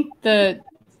I think that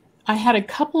I had a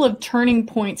couple of turning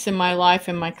points in my life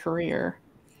and my career.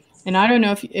 And I don't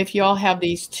know if you all have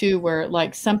these too, where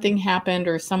like something happened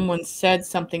or someone said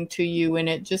something to you, and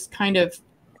it just kind of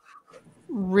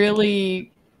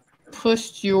really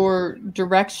pushed your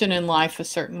direction in life a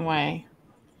certain way.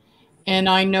 And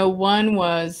I know one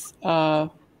was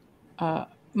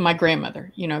my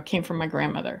grandmother, you know, came from my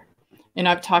grandmother. And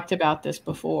I've talked about this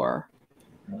before.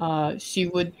 She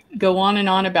would go on and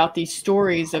on about these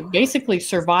stories of basically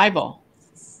survival.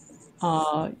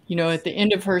 You know, at the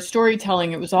end of her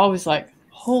storytelling, it was always like,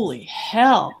 holy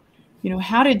hell,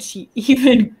 how did she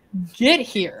even get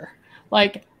here?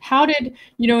 Like, how did,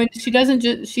 and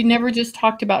she never just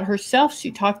talked about herself. She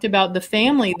talked about the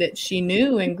family that she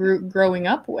knew and growing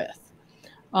up with.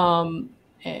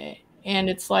 And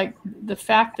it's like the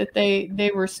fact that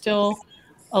they were still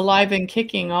alive and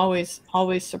kicking always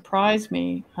surprised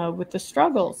me with the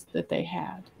struggles that they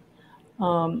had,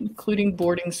 including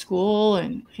boarding school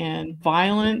and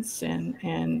violence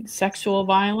and sexual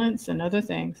violence and other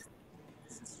things.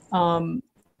 And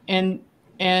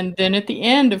then at the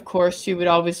end, of course, she would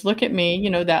always look at me,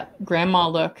 that grandma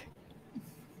look,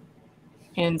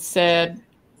 and said,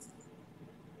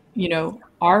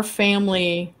 our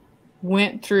family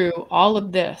went through all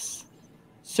of this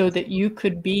so that you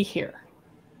could be here.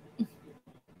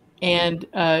 And,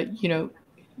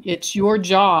 it's your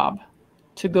job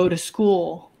to go to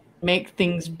school, make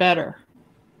things better,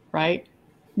 right?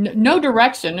 No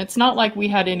direction. It's not like we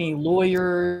had any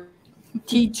lawyers,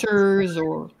 teachers,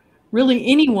 or really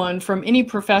anyone from any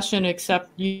profession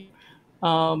except you.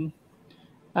 Factory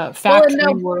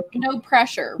work. No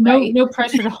pressure, right? No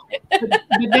pressure. But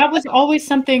that was always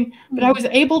something. But I was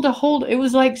able to hold. It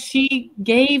was like she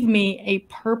gave me a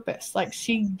purpose. Like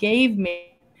she gave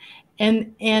me,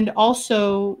 and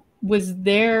also was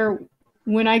there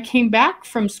when I came back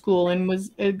from school and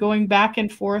was going back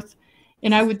and forth,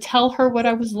 and I would tell her what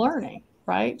I was learning.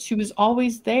 Right? She was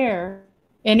always there,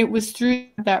 and it was through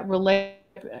that relationship,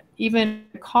 even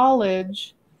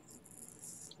college,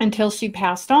 until she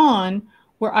passed on,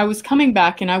 where I was coming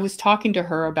back and I was talking to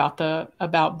her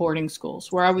about boarding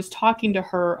schools, where I was talking to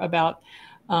her about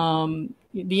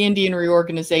the Indian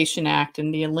Reorganization Act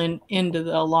and the end of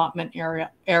the allotment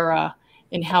era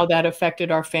and how that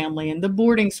affected our family, and the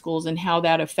boarding schools and how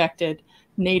that affected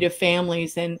Native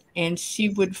families. And she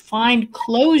would find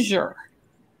closure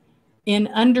in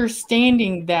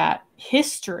understanding that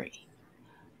history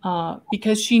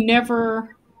because she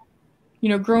never,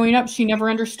 growing up, she never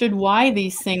understood why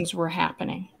these things were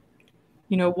happening.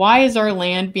 Why is our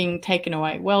land being taken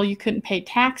away? Well, you couldn't pay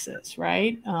taxes,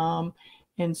 right?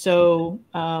 And so,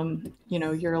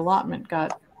 your allotment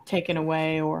got taken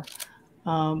away, or,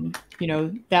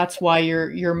 that's why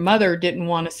your mother didn't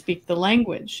want to speak the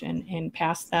language and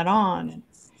pass that on,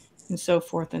 and so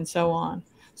forth and so on.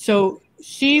 So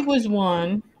she was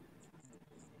one.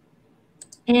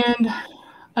 And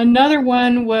another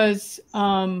one was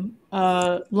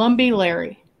Lumbee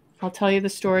Larry. I'll tell you the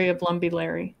story of Lumbee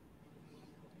Larry.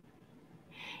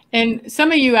 And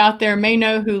some of you out there may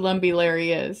know who Lumbee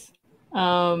Larry is.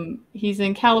 He's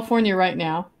in California right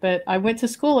now, but I went to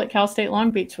school at Cal State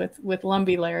Long Beach with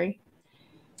Lumbee Larry.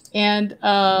 And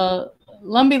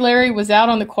Lumbee Larry was out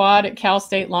on the quad at Cal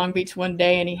State Long Beach one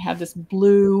day, and he had this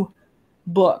blue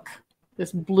book,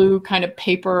 this blue kind of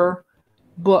paper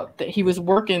book that he was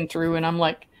working through. And I'm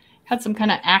like, had some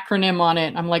kind of acronym on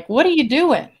it. I'm like, what are you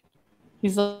doing?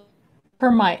 He's like,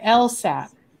 for my LSAT.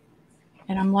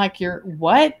 And I'm like,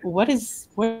 what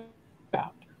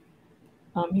about?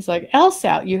 He's like,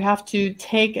 LSAT, you have to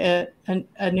take an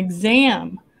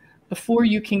exam before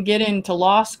you can get into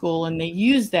law school. And they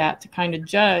use that to kind of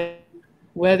judge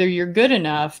whether you're good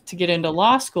enough to get into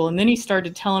law school. And then he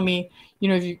started telling me,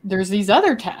 there's these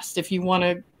other tests. If you want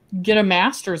to get a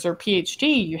master's or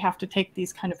PhD, you have to take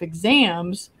these kind of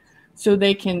exams so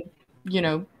they can,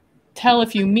 tell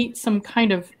if you meet some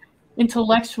kind of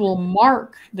intellectual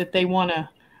mark that they want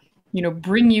to,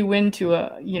 bring you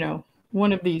into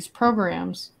one of these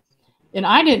programs. And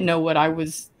I didn't know what I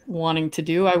was wanting to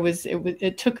do.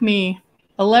 It took me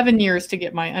 11 years to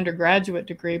get my undergraduate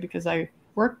degree because I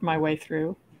worked my way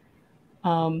through.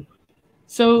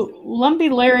 So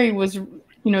Lumbee Larry was,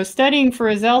 studying for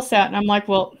his LSAT, and I'm like,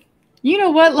 well, you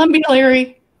know what, Lumbee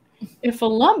Larry, if a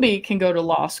Lumbee can go to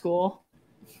law school,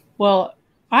 well,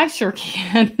 I sure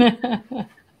can.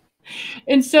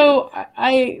 And so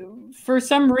I, for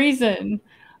some reason,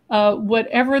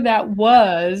 whatever that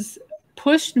was,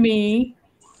 pushed me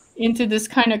into this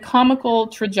kind of comical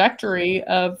trajectory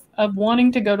of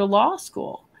wanting to go to law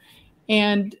school.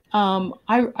 And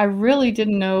I really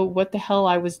didn't know what the hell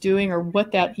I was doing or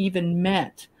what that even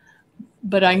meant.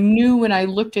 But I knew when I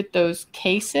looked at those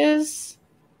cases,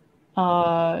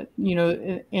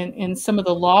 in some of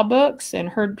the law books and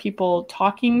heard people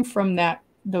talking from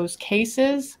those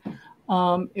cases,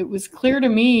 it was clear to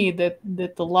me that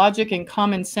the logic and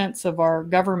common sense of our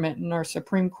government and our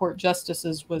Supreme Court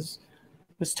justices was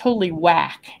totally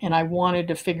whack. And I wanted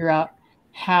to figure out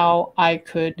how I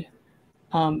could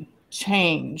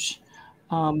change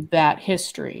that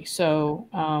history.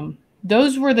 So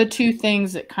those were the two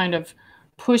things that kind of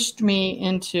pushed me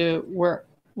into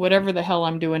whatever the hell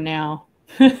I'm doing now.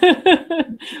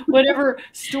 whatever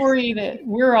story that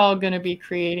we're all going to be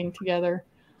creating together.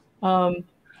 What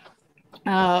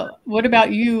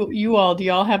about you all? Do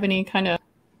y'all have any kind of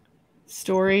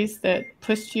stories that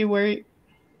pushed you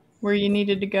where you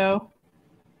needed to go?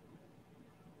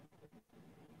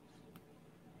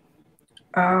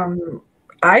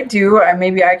 I do.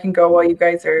 Maybe I can go while you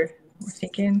guys are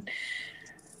thinking.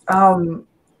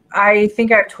 I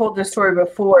think I've told this story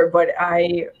before, but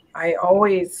I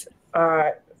always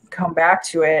come back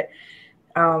to it,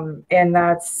 and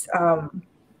that's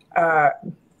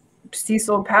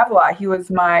Cecil Pavlot. He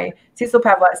was my Cecil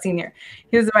Pavlot Senior.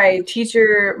 He was my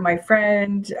teacher, my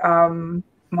friend, so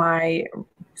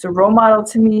role model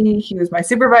to me. He was my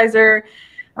supervisor,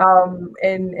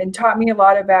 and taught me a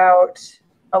lot about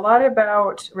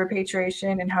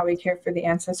repatriation and how we care for the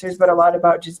ancestors, but a lot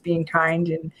about just being kind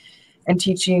and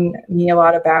teaching me a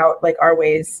lot about like our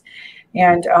ways.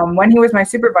 And when he was my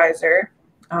supervisor,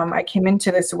 I came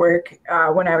into this work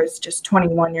when I was just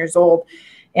 21 years old,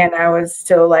 and I was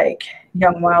still like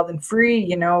young, wild, and free,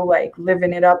 you know, like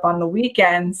living it up on the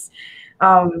weekends.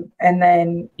 And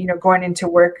then, you know, going into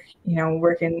work, you know,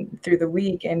 working through the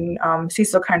week. And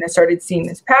Cecil kind of started seeing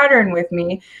this pattern with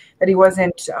me that he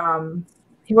wasn't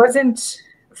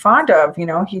fond of. You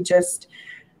know, he just,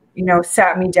 you know,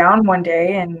 sat me down one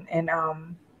day and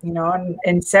you know,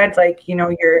 and said, like, you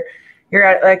know, you're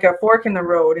at like a fork in the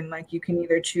road, and like you can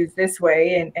either choose this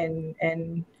way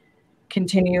and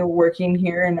continue working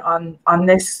here and on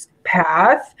this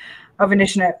path of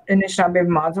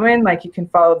Anishinaabe, like you can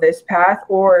follow this path,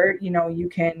 or, you know, you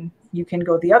can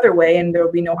go the other way and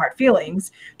there'll be no hard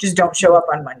feelings. Just don't show up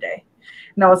on Monday.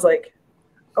 And I was like,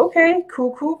 okay,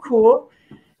 cool.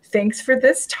 Thanks for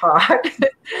this talk.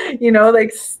 You know,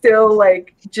 like still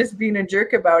like just being a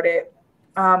jerk about it.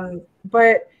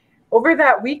 But over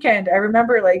that weekend, I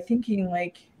remember like thinking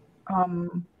like,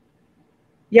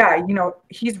 yeah, you know,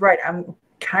 he's right. I'm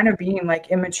kind of being like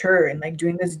immature and like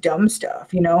doing this dumb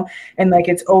stuff, you know, and like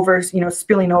it's over, you know,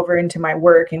 spilling over into my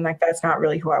work, and like that's not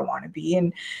really who I want to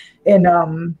be.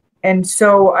 And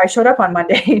so I showed up on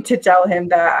Monday to tell him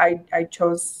that I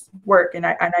chose work, and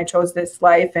I chose this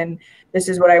life, and this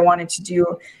is what I wanted to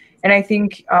do. And I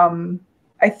think I'm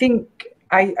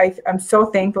so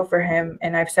thankful for him,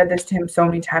 and I've said this to him so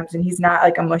many times, and he's not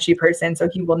like a mushy person, so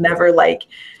he will never like,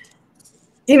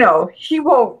 you know, he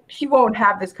won't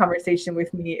have this conversation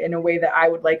with me in a way that I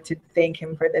would like to thank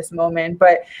him for this moment.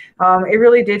 But it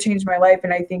really did change my life,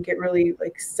 and I think it really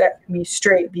like set me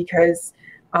straight, because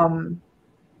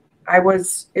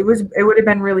it would have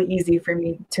been really easy for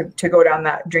me to go down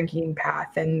that drinking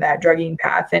path and that drugging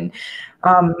path, and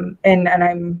I'm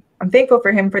thankful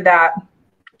for him for that.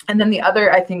 And then the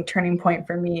other, I think, turning point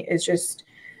for me is just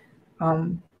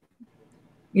you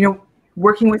know,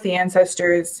 working with the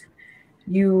ancestors.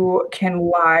 You can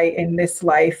lie in this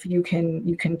life. You can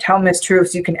tell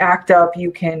mistruths. You can act up.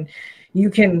 You can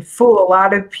fool a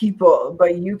lot of people,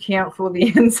 but you can't fool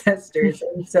the ancestors.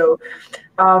 And so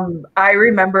I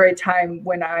remember a time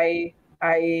when I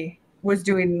was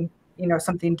doing, you know,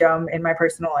 something dumb in my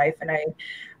personal life, and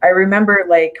I remember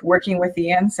like working with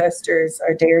the ancestors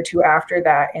a day or two after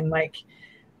that, and like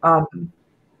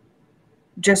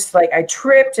just like I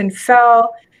tripped and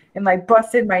fell and like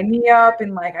busted my knee up,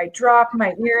 and like I dropped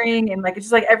my earring, and like it's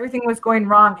just like everything was going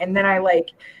wrong. And then I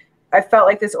felt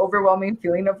like this overwhelming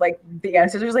feeling of like the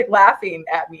ancestors like laughing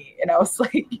at me, and I was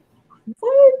like,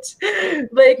 what?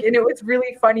 Like, and it was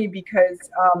really funny because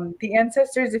the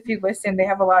ancestors, if you listen, they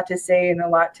have a lot to say and a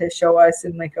lot to show us,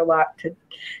 and like a lot to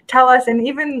tell us, and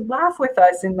even laugh with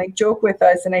us and like joke with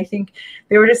us. And I think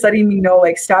they were just letting me know,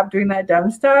 like, stop doing that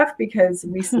dumb stuff, because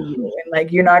we see you, and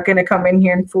like you're not going to come in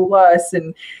here and fool us.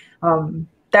 And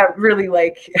that really,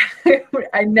 like,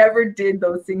 I never did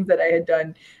those things that I had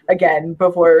done again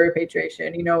before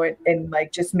repatriation, you know, and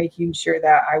like just making sure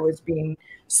that I was being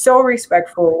so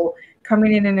respectful,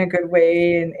 coming in a good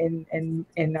way. And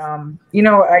you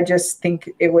know, I just think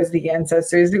it was the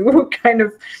ancestors who kind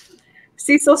of,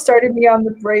 Cecil started me on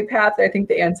the right path. I think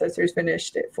the ancestors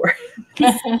finished it for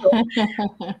me.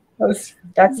 So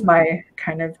that's my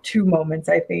kind of two moments,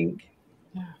 I think.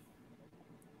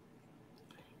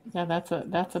 Yeah, that's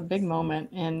a big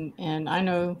moment, and I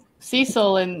know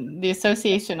Cecil and the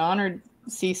association honored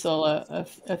Cecil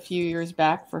a few years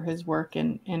back for his work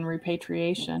in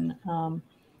repatriation.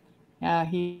 Yeah,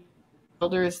 he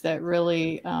elders that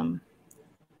really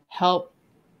helped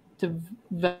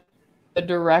develop the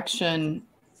direction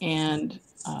and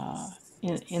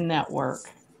in that work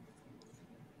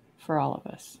for all of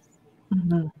us.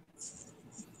 Mm-hmm.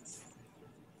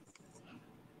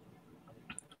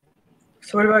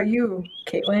 So what about you,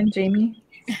 Kaitlin, Jamie?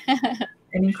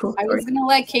 Any cool I was stories? going to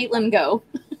let Kaitlin go.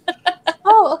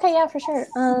 Oh, okay, yeah, for sure.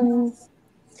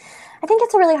 I think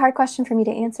it's a really hard question for me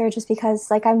to answer just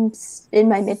because, like, I'm in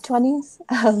my mid-20s.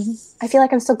 I feel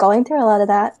like I'm still going through a lot of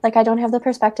that. Like, I don't have the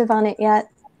perspective on it yet.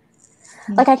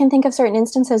 Like, I can think of certain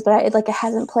instances, but it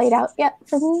hasn't played out yet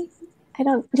for me.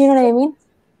 Do you know what I mean?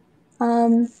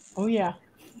 Oh, yeah.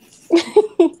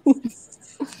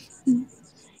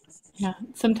 Yeah,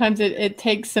 sometimes it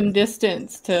takes some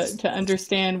distance to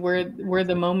understand where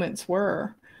the moments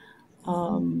were.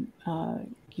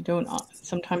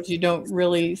 Sometimes you don't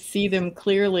really see them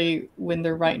clearly when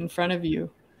they're right in front of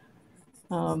you.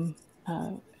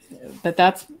 But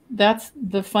that's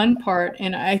the fun part.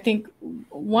 And I think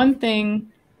one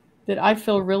thing that I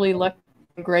feel really lucky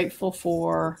and grateful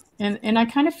for, and I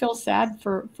kind of feel sad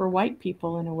for white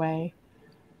people in a way.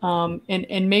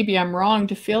 And maybe I'm wrong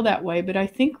to feel that way, but I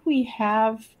think we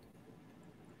have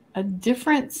a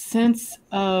different sense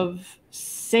of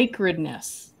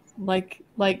sacredness. Like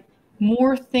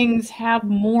more things have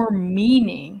more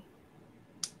meaning,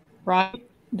 right?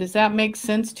 Does that make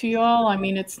sense to you all? I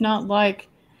mean, it's not like,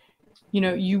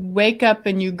 you wake up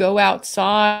and you go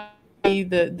outside,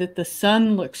 that the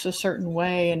sun looks a certain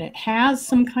way and it has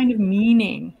some kind of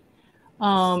meaning.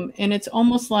 And it's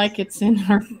almost like it's in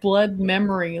our blood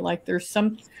memory. Like there's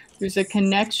a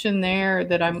connection there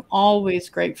that I'm always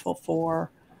grateful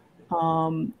for,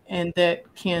 and that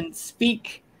can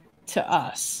speak to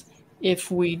us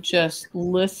if we just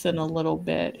listen a little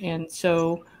bit. And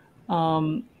so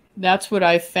that's what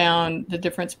I found the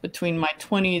difference between my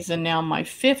 20s and now my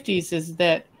 50s is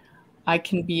that I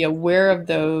can be aware of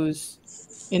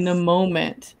those in the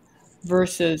moment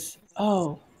versus,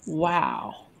 oh,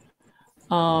 wow.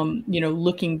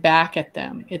 Looking back at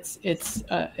them, it's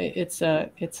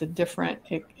a different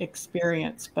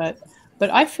experience. But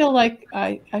I feel like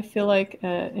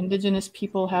Indigenous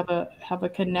people have a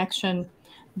connection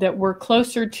that we're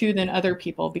closer to than other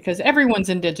people because everyone's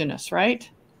Indigenous, right?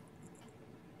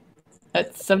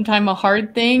 That's sometimes a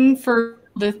hard thing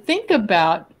to think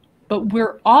about, but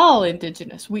we're all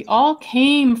Indigenous. We all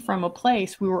came from a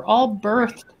place. We were all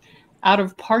birthed out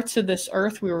of parts of this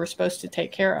earth we were supposed to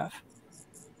take care of.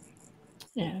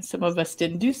 Yeah, some of us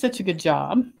didn't do such a good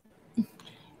job.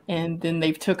 And then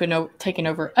they've taken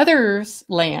over others'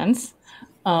 lands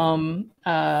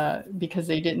because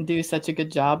they didn't do such a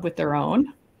good job with their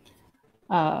own.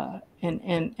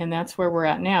 And that's where we're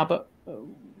at now. But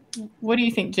what do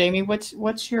you think, Jamie?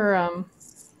 What's your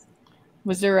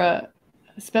was there a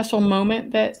special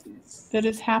moment that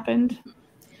has happened?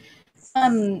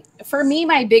 For me,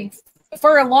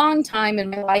 for a long time in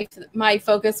my life, my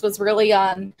focus was really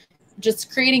on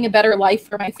just creating a better life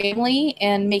for my family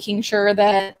and making sure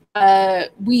that my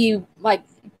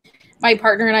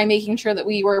partner and I, making sure that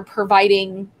we were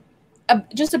providing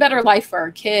just a better life for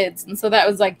our kids. And so that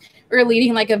was we were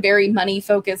leading a very money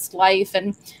focused life.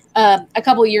 And a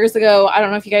couple of years ago, I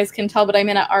don't know if you guys can tell, but I'm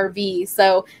in an RV.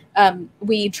 So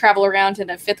we travel around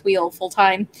in a fifth wheel full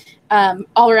time,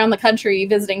 all around the country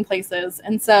visiting places.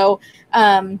 And so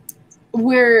as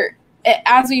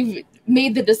we've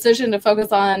made the decision to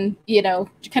focus on,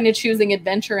 kind of choosing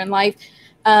adventure in life,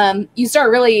 you start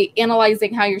really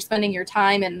analyzing how you're spending your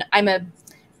time. And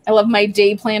I love my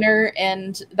day planner,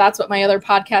 and that's what my other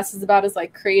podcast is about, is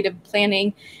creative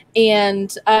planning.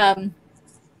 And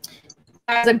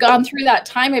as I've gone through that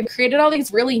time, I've created all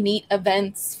these really neat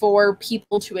events for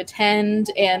people to attend,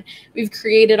 and we've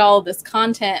created all of this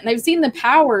content, and I've seen the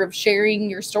power of sharing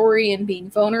your story and being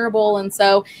vulnerable. And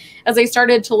so as I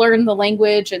started to learn the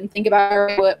language and think about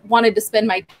where I wanted to spend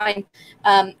my time,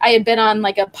 I had been on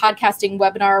a podcasting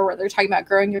webinar where they're talking about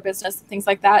growing your business and things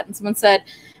like that. And someone said,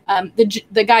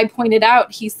 the guy pointed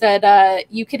out, he said,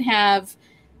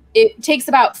 it takes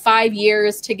about 5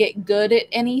 years to get good at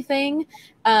anything.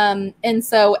 And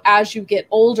so as you get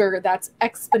older, that's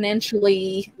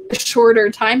exponentially a shorter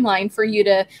timeline for you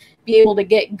to be able to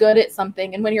get good at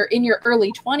something. And when you're in your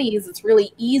early 20s, it's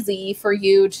really easy for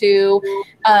you to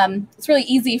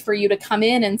come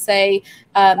in and say,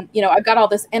 I've got all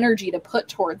this energy to put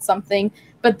towards something.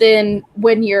 But then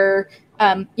when you're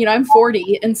I'm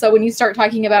 40. And so when you start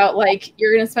talking about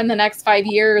you're going to spend the next 5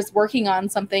 years working on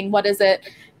something, what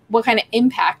kind of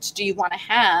impact do you want to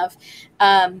have?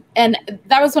 And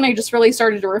that was when I just really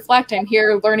started to reflect. I'm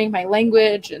here learning my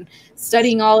language and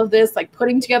studying all of this,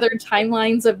 putting together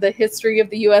timelines of the history of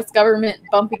the US government,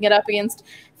 bumping it up against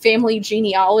family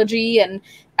genealogy. And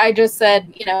I just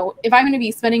said, if I'm going to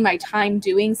be spending my time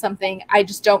doing something, I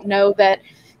just don't know that,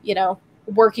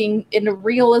 working in a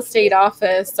real estate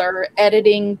office or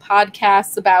editing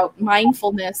podcasts about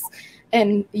mindfulness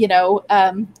and,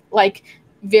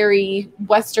 very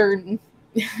Western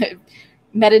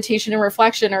meditation and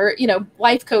reflection or, you know,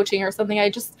 life coaching or something.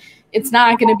 It's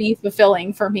not going to be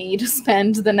fulfilling for me to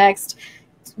spend the next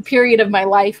period of my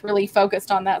life really focused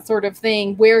on that sort of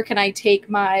thing. Where can I take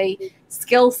my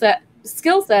skill set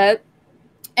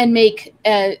and make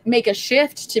a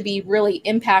shift to be really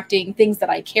impacting things that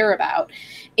I care about?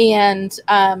 And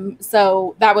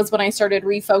so that was when I started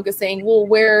refocusing. Well,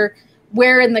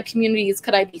 where in the communities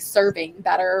could I be serving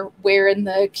better? Where in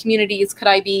the communities could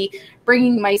I be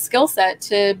bringing my skill set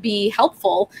to be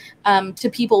helpful to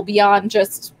people beyond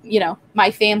just, you know,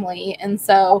 my family? And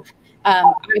so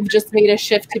I've just made a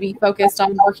shift to be focused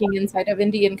on working inside of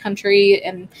Indian country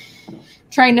and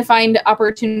trying to find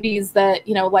opportunities that,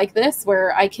 you know, like this,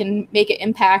 where I can make an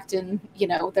impact. And, you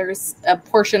know, there's a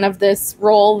portion of this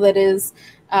role that is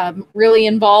really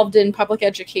involved in public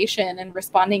education and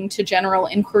responding to general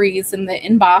inquiries in the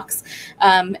inbox,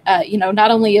 you know,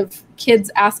 not only of kids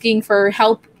asking for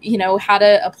help, you know, how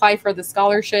to apply for the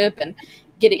scholarship and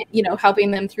getting, you know,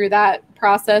 helping them through that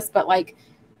process, but like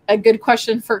a good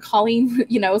question for Colleen,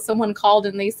 you know, someone called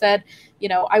and they said, you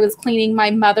know, I was cleaning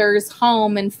my mother's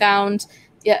home and found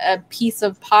a piece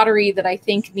of pottery that I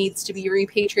think needs to be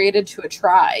repatriated to a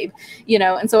tribe, you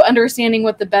know, and so understanding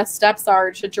what the best steps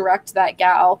are to direct that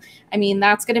gal, I mean,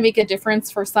 that's going to make a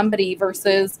difference for somebody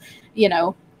versus, you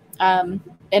know,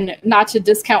 and not to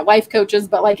discount life coaches,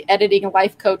 but like editing a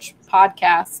life coach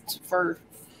podcast for,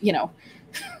 you know,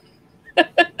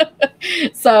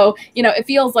 so, you know, it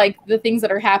feels like the things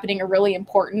that are happening are really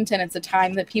important and it's a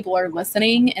time that people are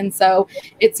listening. And so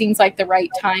it seems like the right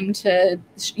time to,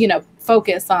 you know,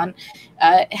 focus on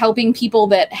helping people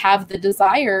that have the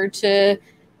desire to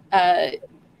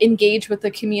engage with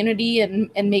the community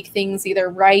and make things either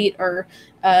right or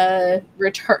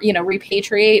return, you know,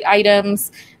 repatriate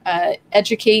items,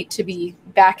 educate to be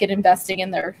back and investing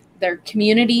in their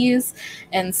communities.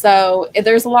 And so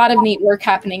there's a lot of neat work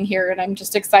happening here, and I'm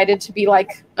just excited to be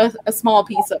like a small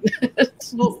piece of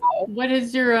it. Well, what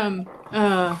is your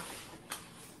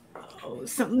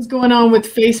something's going on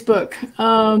with Facebook?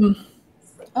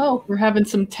 Oh, we're having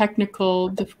some technical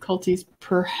difficulties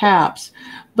perhaps,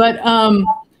 but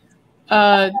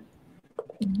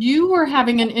you were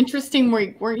having an interesting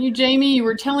week, weren't you, Jamie? You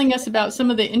were telling us about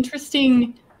some of the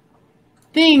interesting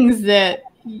things that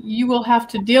you will have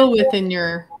to deal with in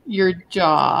your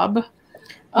job.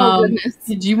 Oh, goodness.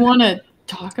 Did you want to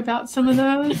talk about some of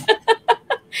those?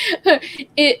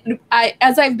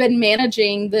 As I've been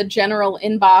managing the general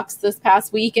inbox this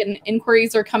past week and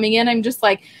inquiries are coming in, I'm just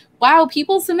like, wow,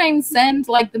 people sometimes send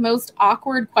like the most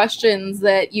awkward questions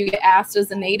that you get asked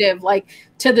as a native, like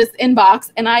to this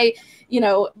inbox. And I, you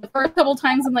know, the first couple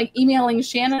times I'm like emailing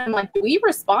Shannon, I'm like, do we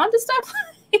respond to stuff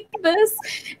like this?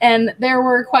 And there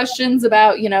were questions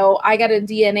about, you know, I got a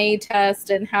DNA test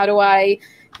and how do I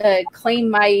claim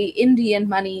my Indian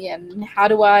money, and how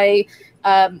do I,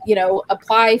 you know,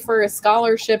 apply for a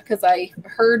scholarship because I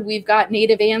heard we've got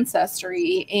Native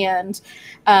ancestry. And,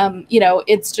 you know,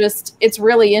 it's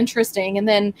really interesting. And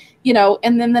then, you know,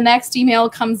 and then the next email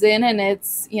comes in and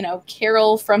it's, you know,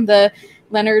 Carol from the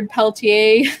Leonard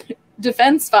Peltier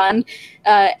Defense Fund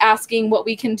asking what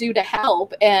we can do to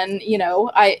help. And, you know,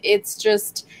 it's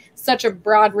just such a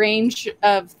broad range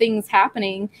of things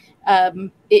happening,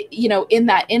 you know, in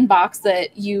that inbox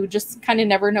that you just kind of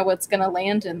never know what's going to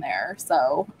land in there.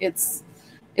 So it's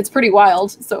pretty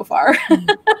wild so far.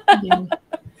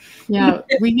 Yeah,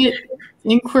 we get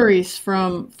inquiries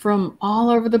from all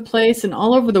over the place and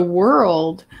all over the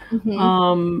world.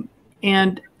 Mm-hmm.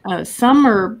 And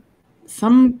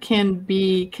some can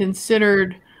be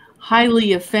considered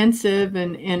highly offensive,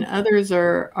 and others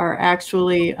are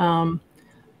actually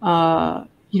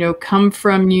you know, come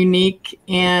from unique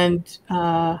and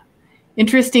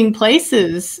interesting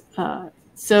places.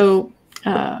 So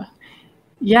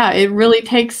yeah, it really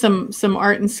takes some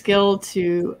art and skill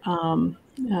to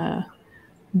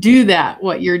do that,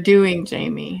 what you're doing,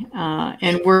 Jamie.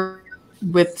 And we're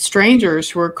with strangers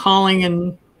who are calling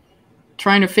and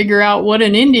trying to figure out what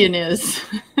an Indian is.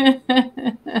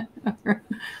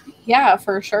 Yeah,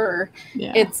 for sure.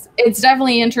 Yeah. It's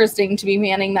definitely interesting to be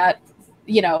manning that,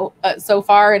 you know, so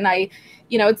far. And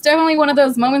you know, it's definitely one of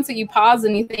those moments that you pause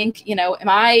and you think, you know, am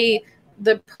I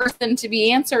the person to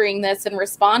be answering this and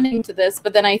responding to this?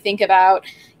 But then I think about,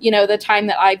 you know, the time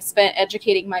that I've spent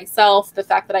educating myself, the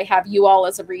fact that I have you all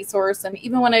as a resource. And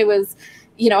even when I was,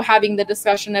 you know, having the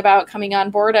discussion about coming on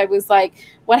board, I was like,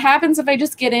 what happens if I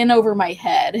just get in over my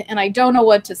head and I don't know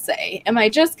what to say? Am I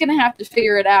just going to have to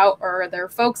figure it out, or are there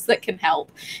folks that can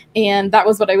help? And that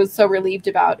was what I was so relieved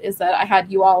about, is that I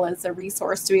had you all as a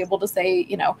resource to be able to say,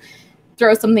 you know,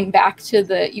 throw something back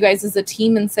to you guys as a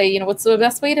team and say, what's the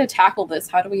best way to tackle this?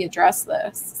 How do we address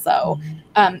this? So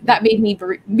that made me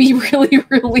be really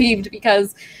relieved,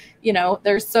 because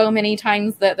there's so many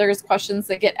times that there's questions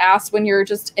that get asked when you're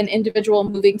just an individual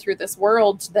moving through this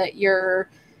world, that you're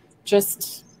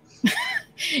just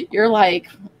you're like,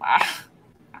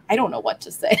 I don't know what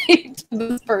to say to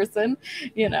this person,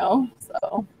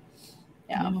 so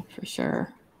yeah. Oh, for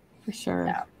sure.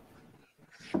 Yeah.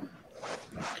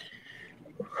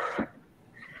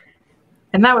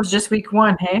 And that was just week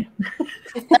 1, hey?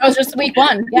 That was just week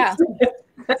 1, yeah.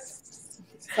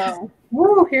 So,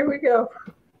 woo, here we go.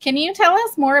 Can you tell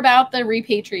us more about the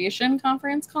repatriation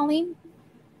conference, Colleen?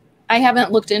 I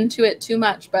haven't looked into it too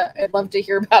much, but I'd love to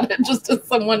hear about it just as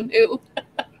someone new.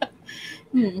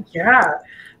 Yeah,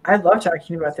 I love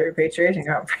talking about the repatriation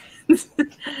conference.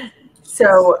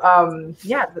 So,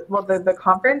 the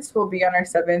conference will be on our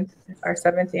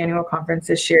seventh annual conference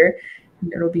this year.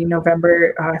 It'll be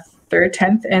November 3rd,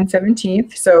 10th, and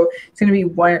 17th. So it's going to be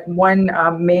one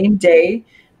main day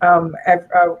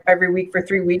every week for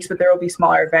 3 weeks, but there will be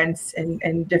smaller events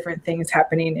and different things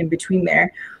happening in between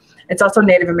there. It's also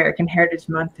Native American Heritage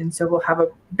Month, and so we'll have a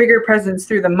bigger presence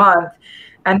through the month.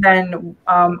 And then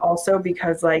also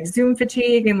because like Zoom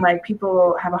fatigue and like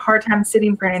people have a hard time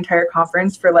sitting for an entire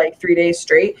conference for like 3 days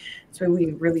straight. So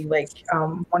we really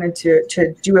wanted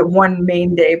to do it one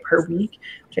main day per week,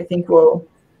 which I think we'll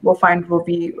find will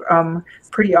be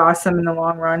pretty awesome in the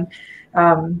long run.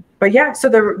 But yeah, so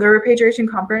the repatriation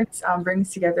conference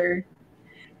brings together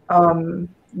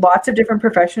lots of different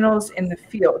professionals in the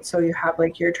field. So you have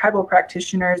like your tribal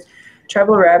practitioners,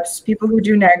 tribal reps, people who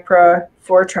do NAGPRA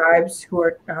for tribes who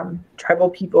are tribal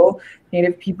people,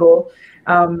 Native people.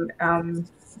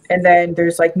 And then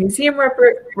there's like museum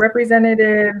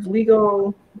representatives,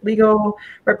 legal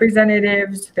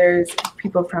representatives. There's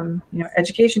people from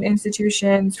education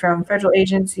institutions, from federal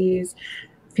agencies,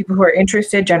 people who are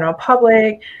interested, general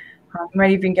public. You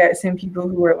might even get some people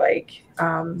who are like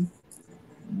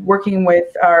working with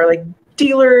our like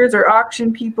dealers or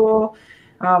auction people.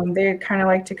 They kind of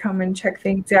like to come and check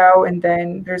things out. And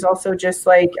then there's also just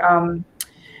like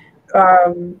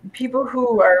people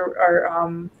who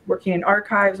are working in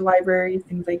archives, libraries,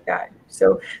 things like that.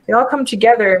 So they all come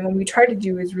together. And what we try to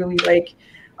do is really like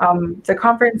the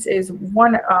conference is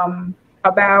one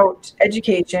about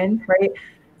education, right?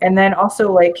 And then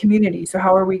also like community. So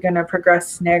how are we going to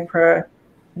progress NAGPRA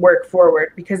work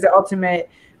forward? Because the ultimate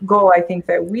goal I think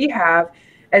that we have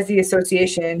as the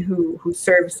association who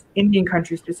serves Indian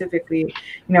country specifically,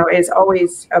 is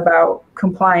always about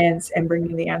compliance and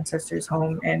bringing the ancestors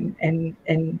home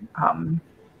and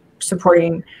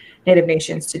supporting Native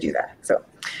nations to do that. So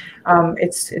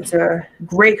it's a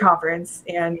great conference,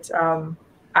 and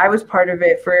I was part of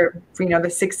it for the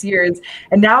 6 years,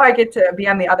 and now I get to be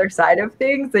on the other side of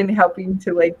things and helping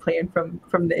to like plan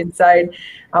from the inside,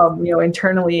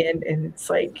 internally, and it's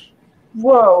like,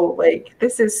 whoa, like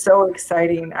this is so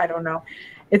exciting. I don't know.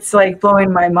 It's like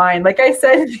blowing my mind. Like I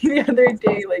said the other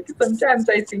day, like sometimes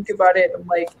I think about it, I'm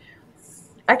like,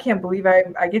 I can't believe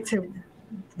I get to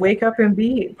wake up and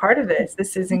be part of this.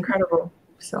 This is incredible.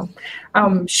 So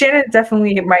Shannon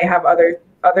definitely might have other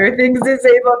things to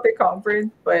say about the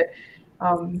conference, but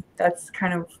that's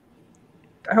kind of,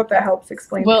 I hope that helps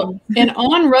explain. Well, and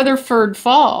on Rutherford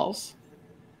Falls,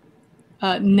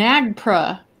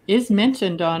 NAGPRA is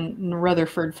mentioned on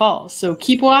Rutherford Falls, so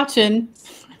keep watching.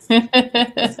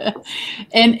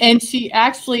 and she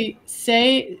actually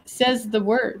says the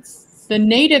words, the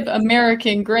Native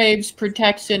American Graves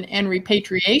Protection and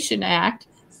Repatriation Act,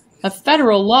 a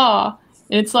federal law,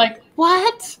 and it's like,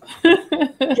 what?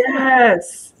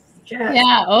 Yes.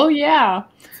 Yeah. Oh yeah.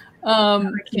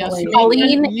 She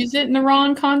Colleen use it in the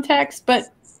wrong context,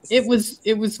 but it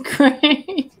was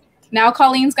great. Now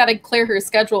Colleen's got to clear her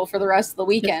schedule for the rest of the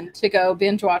weekend to go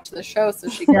binge watch the show so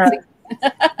she can see.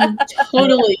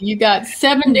 Totally. You got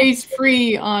 7 days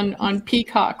free on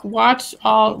Peacock. Watch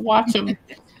them.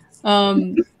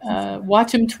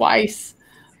 Watch them twice.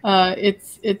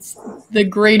 It's the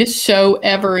greatest show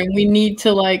ever, and we need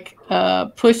to like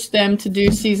push them to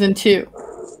do season 2.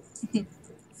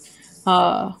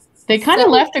 They kind of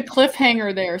left a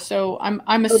cliffhanger there, so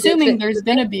I'm assuming there's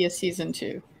going to be a season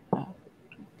 2.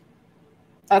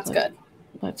 That's good.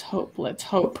 Let's hope.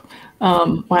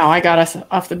 Wow, I got us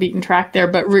off the beaten track there.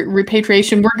 But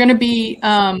repatriation, we're going to be,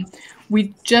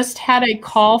 we just had a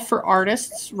call for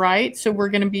artists, right? So we're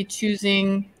going to be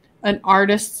choosing an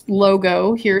artist's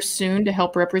logo here soon to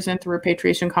help represent the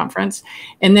repatriation conference.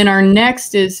 And then our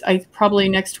next is probably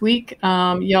next week.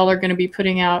 Y'all are going to be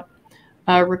putting out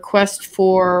a request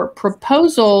for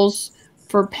proposals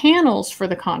for panels for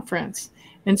the conference.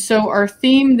 And so our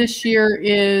theme this year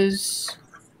is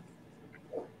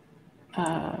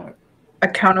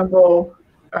accountable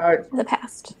The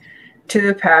past. to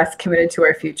the past, committed to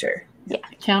our future. Yeah.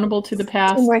 Accountable to the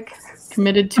past, Teamwork.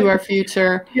 committed to our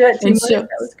future. Yeah, And that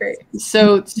was great.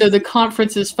 So the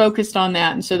conference is focused on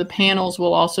that, and so the panels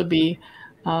will also be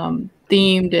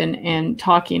themed and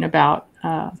talking about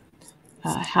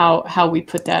how we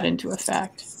put that into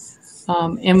effect.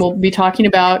 And we'll be talking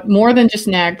about more than just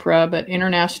NAGPRA, but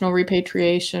international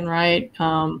repatriation, right?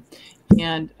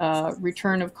 And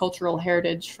return of cultural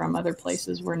heritage from other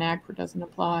places where NAGPRA doesn't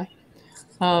apply.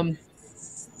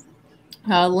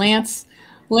 Lance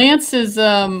is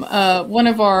one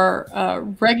of our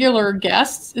regular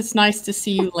guests. It's nice to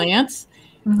see you, Lance.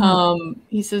 Mm-hmm.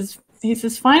 He says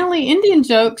finally Indian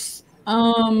jokes.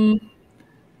 Did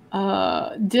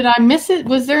I miss it?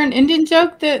 Was there an Indian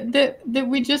joke that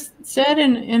we just said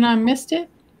and I missed it?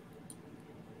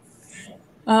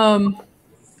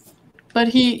 But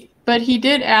he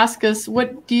did ask us,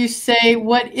 what do you say,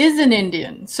 what is an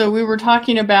Indian? So we were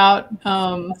talking about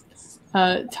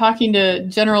talking to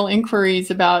general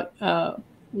inquiries about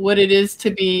what it is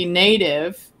to be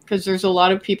Native, because there's a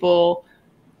lot of people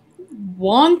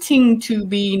wanting to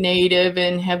be Native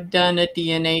and have done a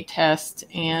DNA test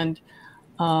and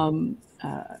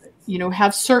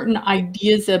have certain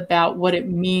ideas about what it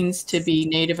means to be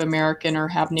Native American or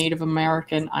have Native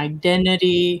American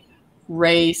identity,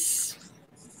 race,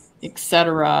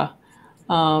 etc.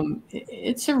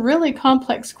 It's a really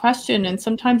complex question, and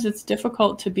sometimes it's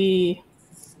difficult to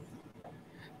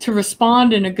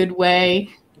respond in a good way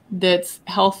that's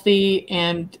healthy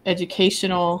and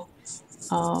educational,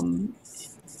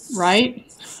 right?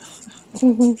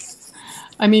 Mm-hmm.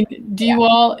 I mean,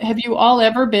 have you all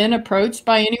ever been approached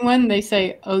by anyone? They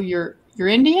say, "Oh, you're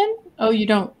Indian? Oh, you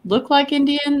don't look like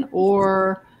Indian,"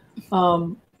 or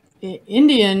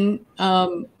Indian.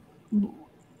 Do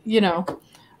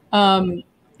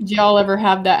y'all ever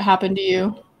have that happen to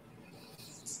you?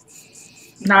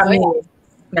 Not me.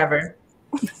 Never.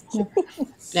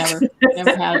 Never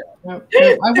had it. No.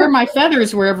 I wear my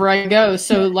feathers wherever I go,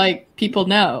 so like people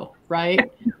know,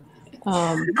 right?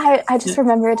 I just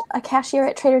remembered a cashier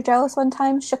at Trader Joe's one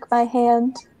time shook my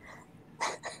hand.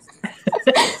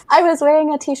 I was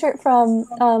wearing a t-shirt from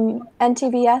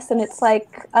NTBS, and it's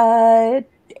like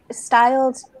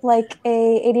styled like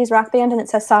a 80s rock band, and it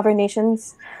says Sovereign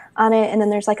Nations on it, and then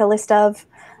there's like a list of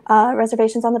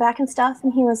reservations on the back and stuff,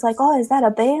 and he was like, "Oh, is that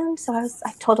a band?" So I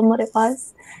told him what it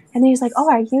was, and then he's like, "Oh,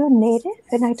 are you Native?"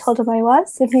 And I told him I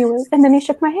was, and then he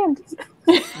shook my hand.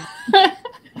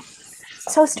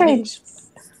 So strange.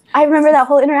 I remember that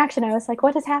whole interaction. I was like,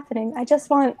 what is happening? I just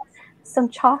want some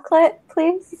chocolate,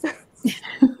 please.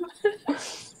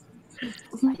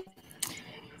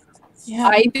 Yeah,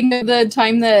 I think of the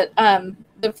time that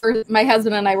my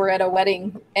husband and I were at a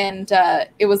wedding, and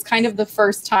it was kind of the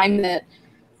first time that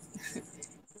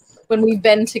when we've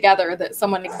been together that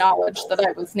someone acknowledged that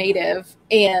I was Native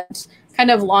and kind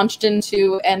of launched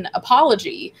into an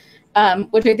apology,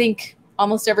 which I think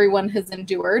almost everyone has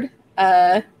endured.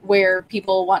 Where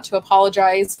people want to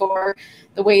apologize for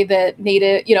the way that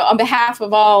Native, on behalf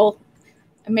of all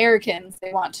Americans,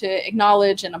 they want to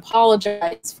acknowledge and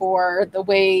apologize for the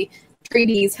way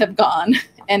treaties have gone.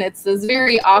 And it's this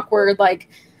very awkward,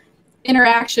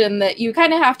 interaction that you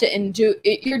kind of have to endure.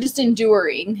 You're just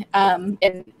enduring. And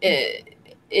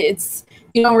it's,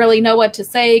 you don't really know what to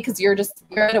say because you're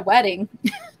at a wedding.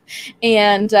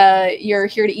 And you're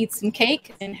here to eat some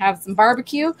cake and have some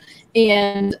barbecue,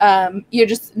 and you're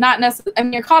just not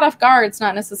necessarily, you're caught off guard. It's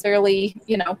not necessarily,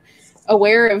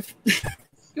 aware of,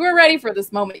 you were ready for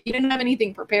this moment. You didn't have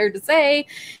anything prepared to say.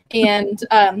 And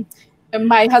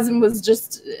my husband was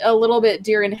just a little bit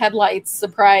deer in headlights,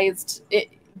 surprised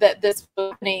that this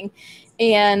was happening.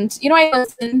 And, I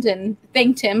listened and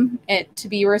thanked him to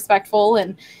be respectful,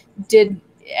 and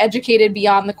educated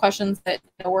beyond the questions that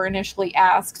were initially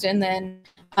asked. And then,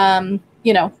 where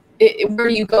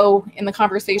do you go in the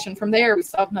conversation from there? We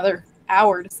still have another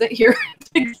hour to sit here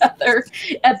together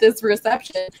at this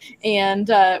reception. And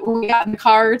when we got in the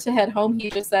car to head home, he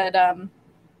just said,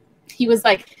 he was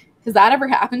like, "Has that ever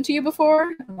happened to you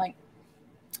before?" I'm like,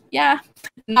 "Yeah,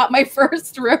 not my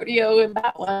first rodeo in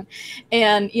that one."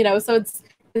 And, so it's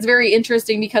very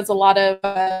interesting because a lot of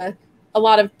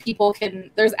people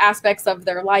there's aspects of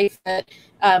their life that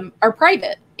are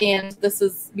private, and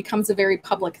this becomes a very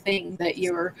public thing that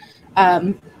you're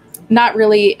not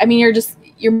really,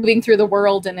 you're moving through the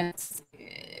world, and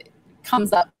it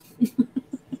comes up.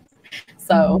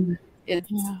 So it's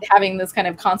having this kind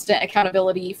of constant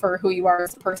accountability for who you are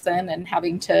as a person, and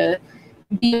having to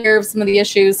be aware of some of the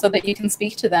issues so that you can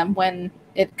speak to them when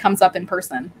it comes up in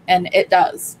person, and it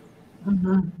does.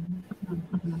 Mm-hmm.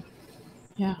 Mm-hmm.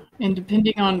 Yeah, and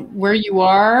depending on where you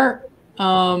are,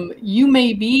 you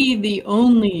may be the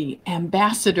only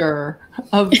ambassador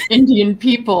of Indian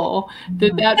people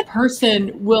that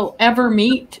person will ever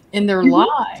meet in their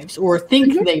lives or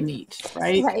think they meet,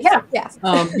 right? Right. Yeah.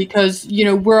 Because, you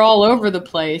know, we're all over the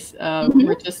place.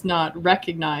 We're just not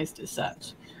recognized as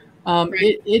such.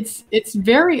 It's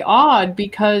very odd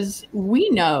because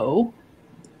we know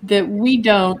that we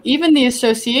don't, even the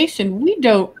association, we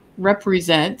don't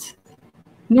represent,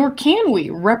 nor can we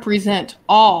represent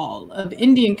all of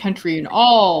Indian country and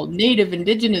all Native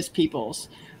Indigenous peoples,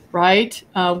 right?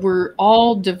 We're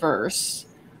all diverse.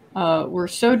 We're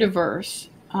so diverse.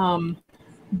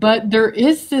 But there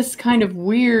is this kind of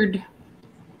weird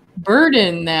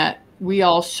burden that we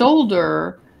all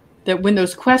shoulder, that when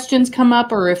those questions come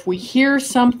up, or if we hear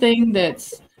something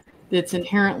that's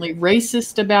inherently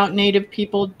racist about Native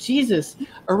people, Jesus,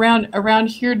 around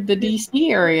here, the DC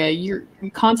area, you're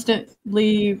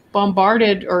constantly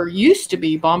bombarded, or used to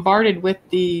be bombarded, with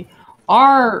the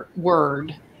R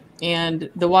word and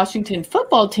the Washington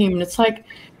football team. And it's like,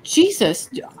 Jesus,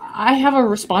 I have a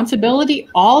responsibility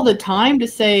all the time to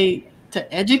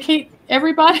educate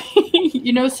everybody,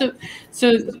 you know, so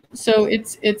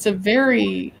it's a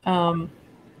very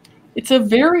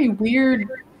weird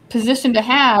position to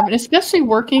have, and especially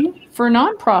working for a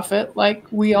nonprofit like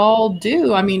we all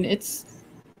do. I mean,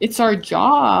 it's our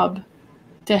job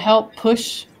to help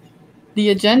push the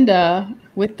agenda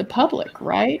with the public,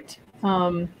 right?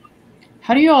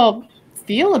 How do you all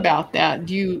feel about that?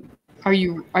 Are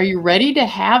you ready to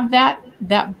have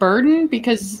that burden?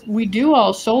 Because we do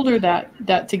all shoulder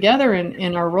that together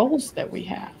in our roles that we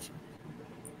have.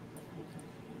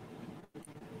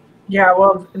 Yeah,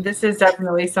 well, this is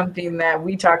definitely something that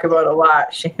we talk about a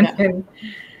lot, Shannon. Yeah.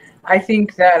 I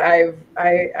think that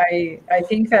I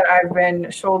think that I've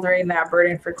been shouldering that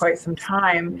burden for quite some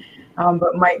time,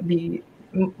 but might be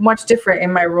much different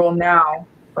in my role now.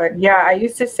 But yeah, I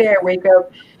used to say I wake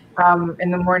up in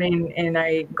the morning and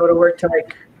I go to work to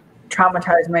like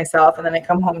traumatize myself, and then I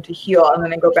come home to heal, and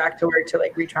then I go back to work to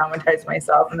like re-traumatize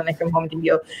myself, and then I come home to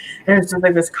heal. And it's just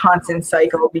like this constant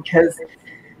cycle because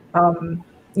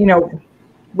you know,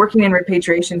 working in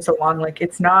repatriation so long, like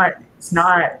it's not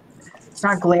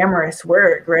glamorous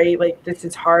work, right? Like this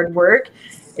is hard work.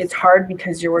 It's hard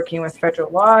because you're working with federal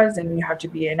laws and you have to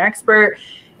be an expert,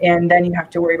 and then you have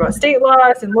to worry about state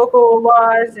laws and local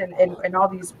laws and all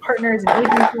these partners and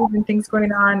agencies and things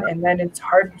going on. And then it's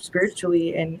hard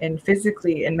spiritually and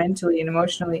physically and mentally and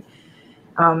emotionally.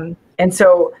 And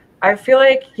so I feel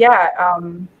like, yeah,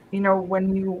 you know,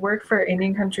 when you work for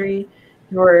Indian country,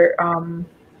 you're,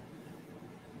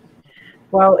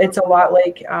 well, it's a lot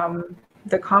like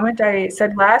the comment I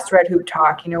said last Red Hoop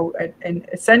Talk, you know, and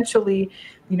essentially,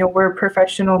 you know, we're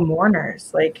professional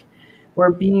mourners. Like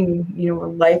we're being, you know,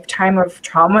 a lifetime of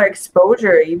trauma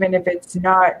exposure, even if it's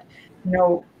not, you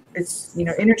know, it's, you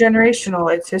know,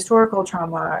 intergenerational, it's historical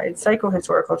trauma, it's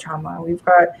psychohistorical trauma. We've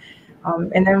got,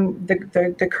 and then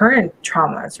the current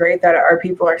traumas, right, that our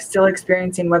people are still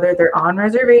experiencing, whether they're on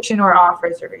reservation or off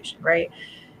reservation, right?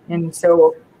 And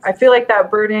so I feel like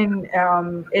that burden,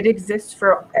 it exists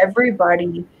for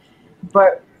everybody,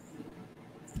 but,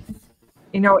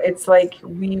 you know, it's like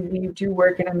we do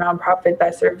work in a nonprofit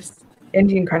that serves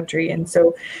Indian country. And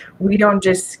so we don't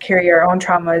just carry our own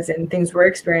traumas and things we're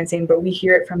experiencing, but we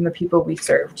hear it from the people we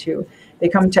serve too. They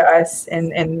come to us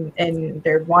and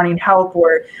they're wanting help,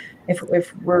 or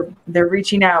if they're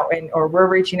reaching out or we're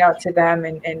reaching out to them,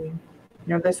 and you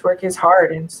know, this work is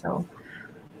hard. And so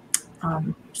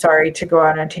sorry to go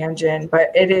on a tangent,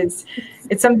 but it's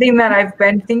something that I've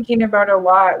been thinking about a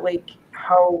lot, like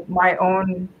how my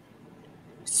own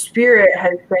spirit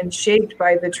has been shaped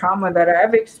by the trauma that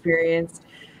I've experienced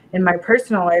in my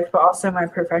personal life, but also my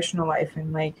professional life,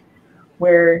 and like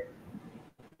where,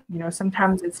 you know,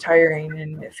 sometimes it's tiring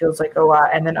and it feels like a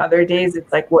lot, and then other days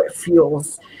it's like what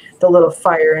fuels the little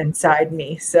fire inside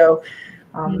me. So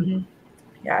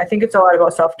yeah, I think it's a lot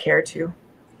about self-care too.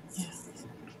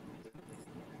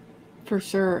 For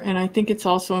sure. And I think it's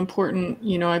also important,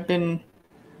 you know, I've been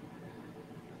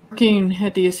working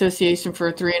at the association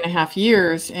for 3.5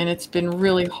 years, and it's been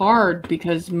really hard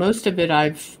because most of it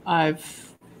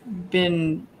I've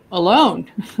been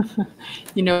alone.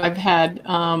 You know, I've had,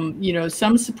 you know,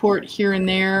 some support here and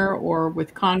there, or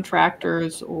with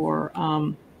contractors or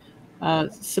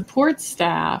support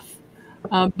staff,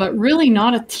 but really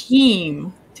not a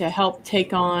team to help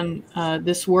take on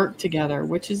this work together,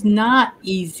 which is not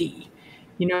easy.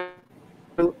 You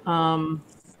know,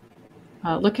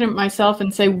 looking at myself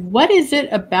and say, what is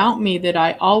it about me that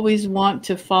I always want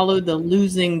to follow the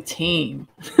losing team?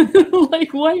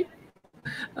 Like, why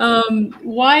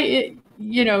it,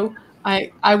 you know,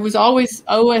 I was always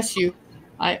OSU.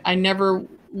 I never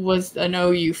was an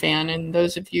OU fan, and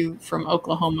those of you from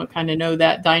Oklahoma kind of know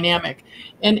that dynamic.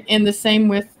 And the same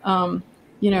with,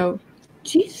 you know,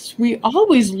 geez, we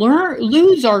always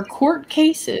lose our court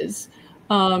cases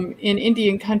in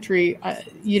Indian country.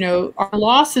 You know, our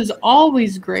loss is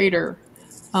always greater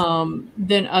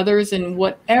than others, and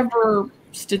whatever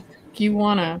statistic you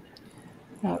want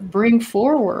to bring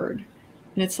forward.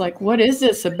 And it's like, what is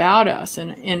this about us?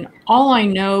 And all I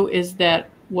know is that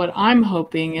what I'm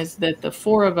hoping is that the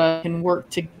four of us can work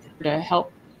together to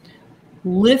help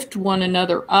lift one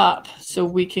another up so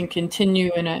we can continue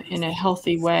in a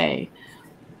healthy way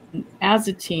as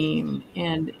a team.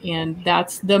 And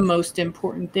that's the most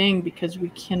important thing, because we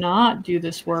cannot do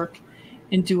this work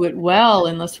and do it well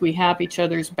unless we have each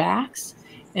other's backs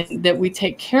and that we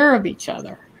take care of each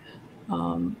other.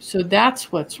 So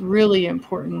that's what's really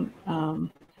important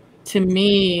to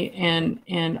me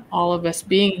and all of us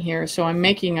being here. So I'm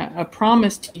making a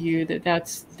promise to you that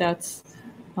that's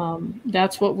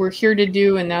what we're here to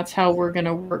do, and that's how we're going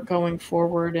to work going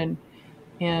forward. And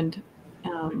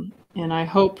I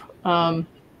hope that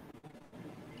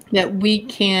we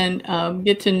can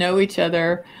get to know each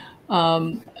other,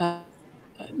 not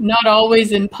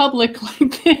always in public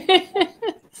like this,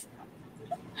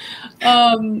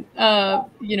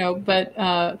 you know,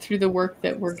 but through the work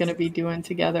that we're going to be doing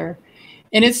together.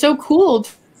 And it's so cool,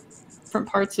 different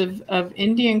parts of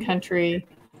Indian country,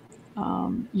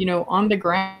 you know, on the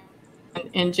ground.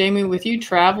 And Jamie, with you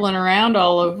traveling around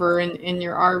all over in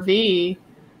your RV,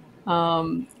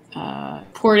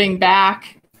 reporting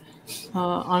back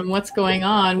on what's going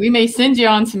on. We may send you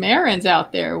on some errands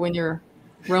out there when you're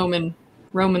roaming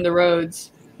the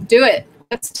roads. Do it.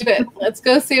 Let's do it. Let's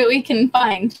go see what we can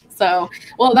find. So,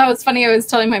 well, that was funny. I was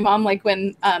telling my mom, like,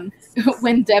 when Deb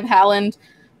Haaland,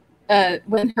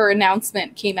 when her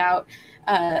announcement came out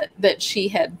that she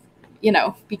had, you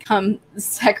know, become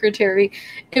secretary,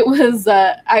 it was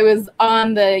I was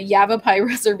on the Yavapai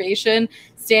reservation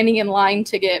standing in line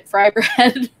to get fry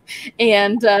bread,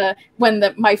 and when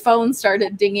my phone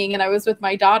started dinging, and I was with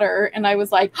my daughter, and I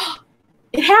was like, oh,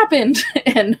 it happened.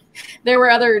 And there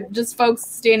were other just folks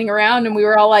standing around, and we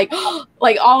were all like, oh,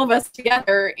 like all of us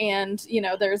together. And, you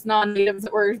know, there's non-natives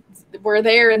that were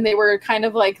there, and they were kind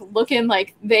of like looking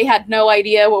like they had no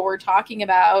idea what we're talking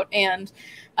about. And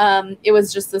it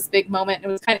was just this big moment.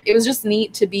 It was just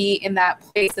neat to be in that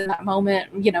place in that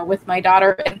moment, you know, with my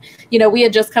daughter. And, you know, we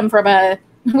had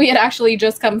actually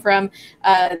just come from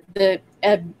a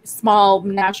small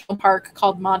national park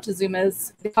called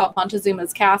Montezuma's. They call it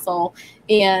Montezuma's Castle,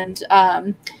 and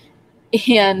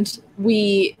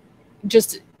we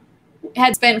just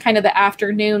had spent kind of the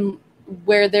afternoon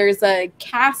where there's a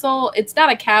castle. It's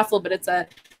not a castle, but it's a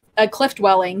cliff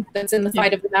dwelling that's in the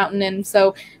side of the mountain. And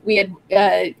so we had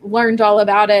learned all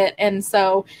about it. And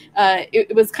so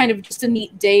it was kind of just a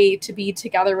neat day to be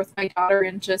together with my daughter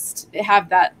and just have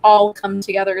that all come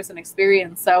together as an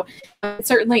experience. So it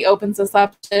certainly opens us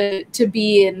up to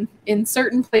be in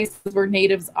certain places where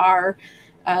natives are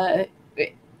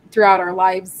throughout our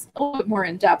lives a little bit more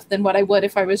in depth than what I would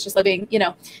if I was just living, you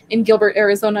know, in Gilbert,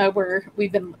 Arizona, where we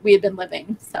had been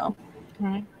living. So.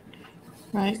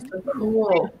 Right.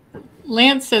 Cool.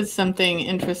 Lance says something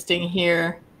interesting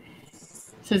here.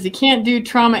 Says he can't do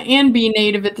trauma and be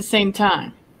native at the same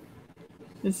time.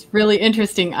 It's really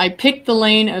interesting. I picked the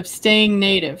lane of staying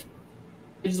native.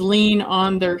 There's lean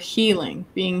on their healing.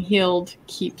 Being healed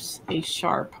keeps a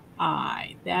sharp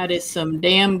eye. That is some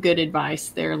damn good advice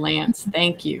there, Lance.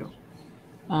 Thank you.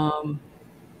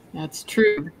 That's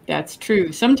true. That's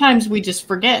true. Sometimes we just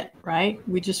forget, right?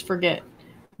 We just forget.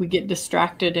 We get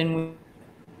distracted, and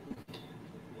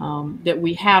that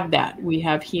we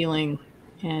have healing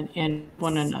and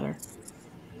one another.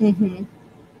 Mm-hmm.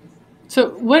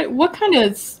 So what kind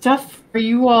of stuff are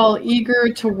you all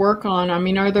eager to work on? I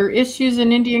mean, are there issues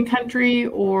in Indian country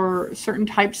or certain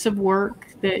types of work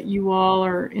that you all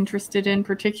are interested in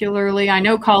particularly? I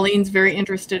know Colleen's very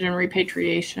interested in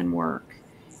repatriation work,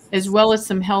 as well as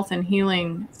some health and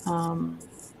healing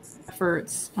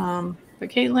efforts. But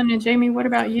Kaitlin and Jamie, what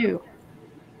about you?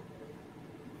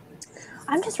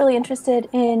 I'm just really interested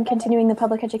in continuing the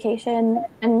public education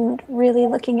and really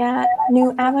looking at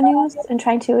new avenues and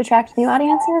trying to attract new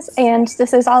audiences. And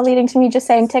this is all leading to me just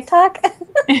saying TikTok.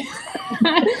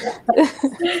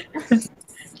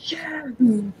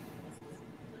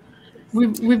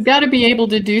 We've got to be able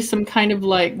to do some kind of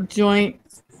like joint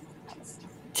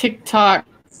TikTok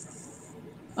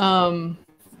I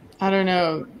don't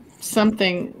know,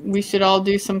 something. We should all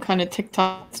do some kind of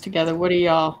TikToks together. What are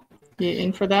y'all? You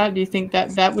in for that? Do you think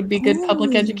that that would be good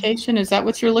public education? Is that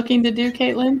what you're looking to do,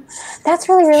 Kaitlin? That's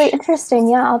really, really interesting.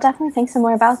 Yeah, I'll definitely think some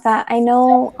more about that. I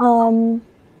know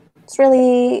it's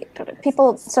really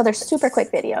people, so they're super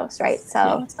quick videos, right?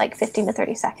 So it's like 15 to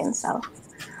 30 seconds. So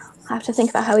I'll have to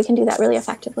think about how we can do that really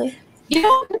effectively. You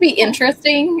know, it would be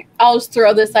interesting. I'll just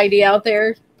throw this idea out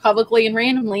there publicly and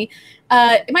randomly.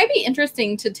 It might be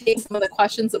interesting to take some of the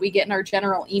questions that we get in our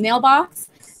general email box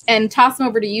and toss them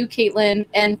over to you, Kaitlin,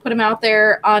 and put them out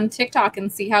there on TikTok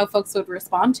and see how folks would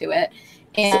respond to it.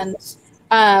 And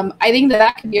I think that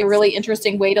that could be a really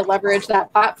interesting way to leverage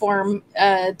that platform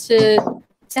to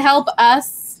help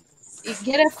us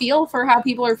get a feel for how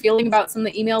people are feeling about some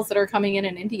of the emails that are coming in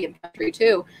Indian country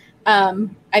too.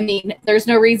 I mean, there's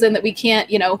no reason that we can't,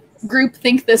 you know, group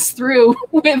think this through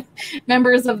with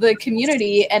members of the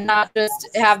community and not just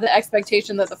have the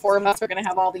expectation that the four of us are going to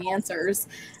have all the answers.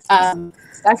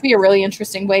 That could be a really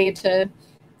interesting way to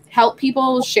help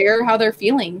people share how they're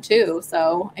feeling too.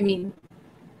 So, I mean,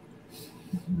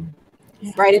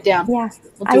 write it down. Yeah,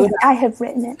 I have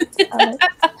written it.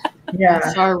 Yeah.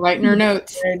 Sorry, writing her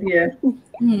notes. Good idea.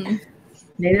 Mm-hmm.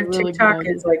 Native Really TikTok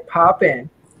is like popping.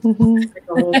 Mm-hmm. Like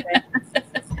the whole thing.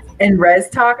 And Res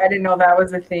Talk, I didn't know that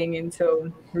was a thing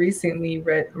until recently.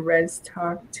 Res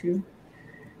Talk too.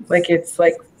 Like it's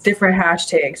like different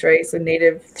hashtags, right? So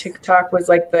Native TikTok was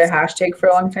like the hashtag for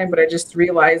a long time, but I just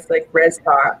realized like Res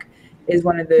Talk is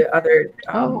one of the other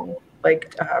hashtags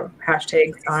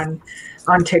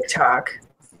on TikTok.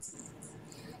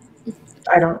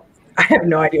 I have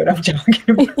no idea what I'm talking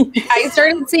about. I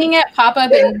started seeing it pop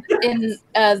up in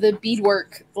the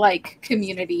beadwork like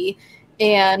community,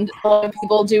 and a lot of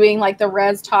people doing like the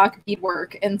Res Talk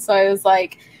beadwork. And so I was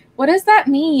like, what does that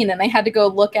mean? And I had to go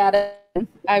look at it.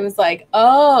 I was like,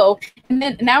 oh, and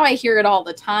then now I hear it all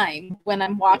the time when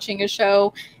I'm watching a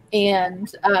show, and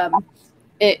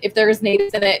if there's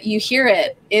natives in it, you hear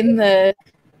it in the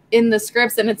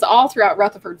scripts, and it's all throughout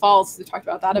Rutherford Falls. We talked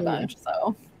about that a bunch,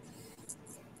 so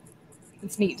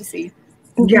it's neat to see.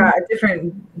 Yeah,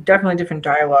 definitely different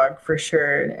dialogue for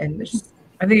sure. And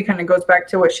I think it kind of goes back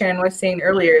to what Shannon was saying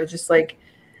earlier. It's just like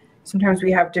sometimes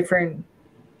we have different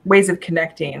ways of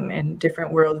connecting and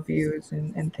different worldviews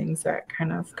and things that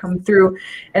kind of come through.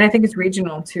 And I think it's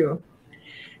regional too,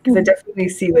 because I definitely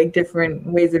see like different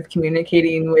ways of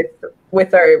communicating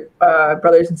with our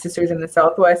brothers and sisters in the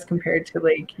Southwest compared to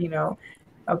like, you know,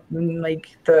 up in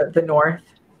like the North,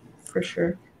 for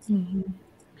sure. Mm-hmm.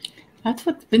 That's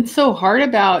what's been so hard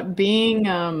about being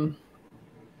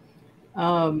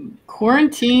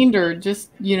quarantined or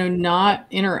just, you know, not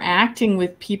interacting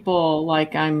with people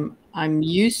like I'm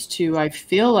used to. I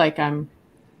feel like I'm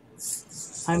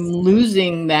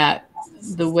losing the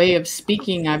way of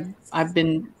speaking. I've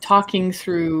been talking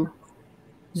through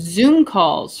Zoom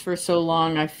calls for so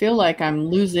long. I feel like I'm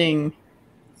losing,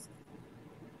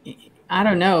 I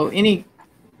don't know, any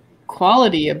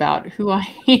quality about who I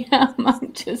am.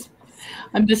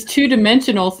 I'm this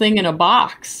two-dimensional thing in a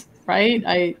box,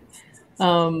 right?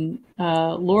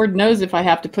 Lord knows if I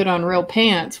have to put on real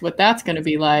pants, what that's going to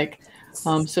be like.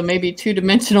 So maybe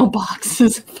two-dimensional box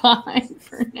is fine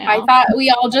for now. I thought we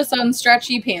all just own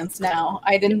stretchy pants now.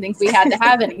 I didn't think we had to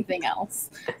have anything else.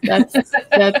 That's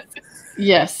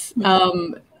yes.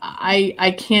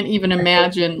 I can't even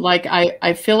imagine. Like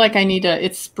I feel like I need to.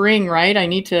 It's spring, right? I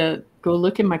need to go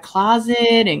look in my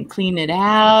closet and clean it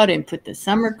out and put the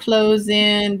summer clothes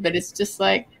in. But it's just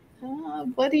like,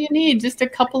 what do you need? Just a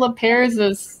couple of pairs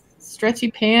of stretchy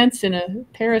pants and a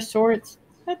pair of shorts.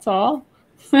 That's all.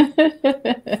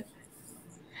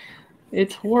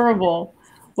 It's horrible.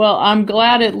 Well, I'm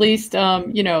glad at least,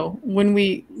 you know, when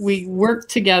we work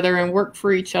together and work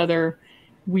for each other,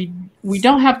 we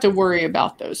don't have to worry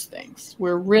about those things.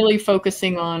 We're really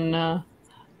focusing on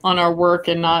our work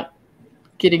and not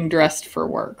getting dressed for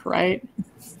work, right?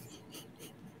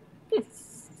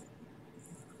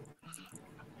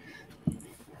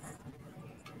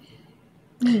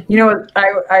 You know,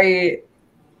 I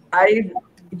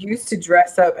used to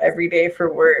dress up every day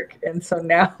for work, and so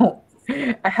now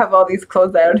I have all these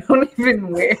clothes that I don't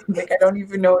even wear. Like I don't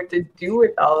even know what to do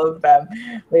with all of them,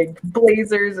 like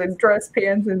blazers and dress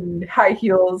pants and high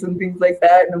heels and things like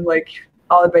that. And I'm like,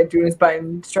 all I've been doing is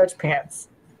buying stretch pants.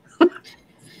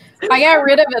 I got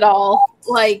rid of it all.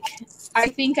 Like I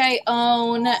think I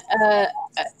own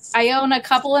a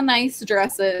couple of nice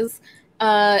dresses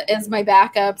as my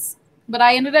backups. But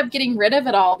I ended up getting rid of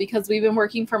it all because we've been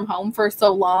working from home for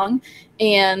so long,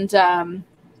 and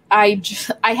I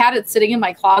had it sitting in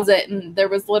my closet, and there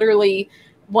was literally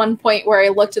one point where I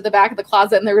looked at the back of the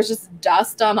closet and there was just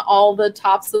dust on all the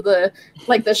tops of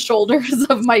the shoulders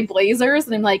of my blazers.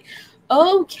 And I'm like,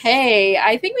 okay,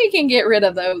 I think we can get rid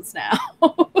of those now.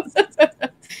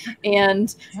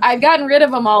 And I've gotten rid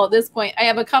of them all at this point. I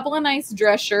have a couple of nice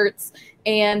dress shirts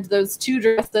and those 2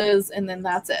 dresses, and then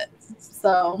that's it.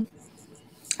 So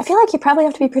I feel like you probably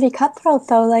have to be pretty cutthroat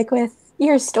though, like with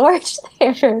your storage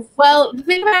there. Well, the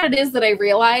thing about it is that I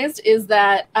realized is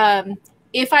that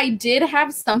if I did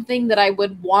have something that I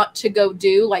would want to go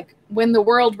do, like when the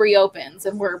world reopens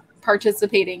and we're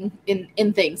participating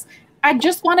in things, I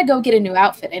just want to go get a new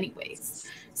outfit anyways.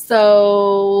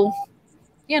 So,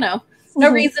 no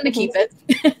reason to keep it.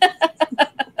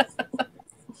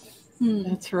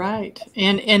 That's right.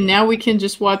 And now we can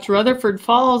just watch Rutherford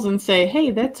Falls and say,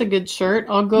 hey, that's a good shirt.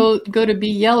 I'll go to Be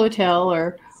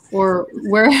Yellowtail or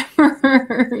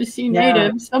wherever she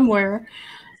native somewhere,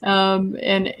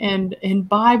 and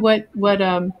buy what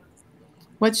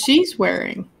she's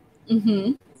wearing.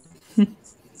 Mm-hmm.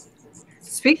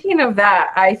 Speaking of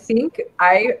that, I think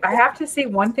I have to say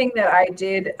one thing that I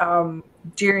did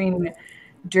during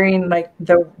like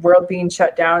the world being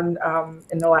shut down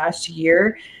in the last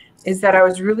year is that I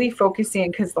was really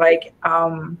focusing because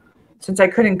since I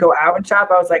couldn't go out and shop,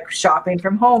 I was like shopping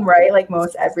from home, right? Like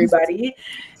most everybody.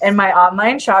 And my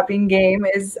online shopping game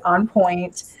is on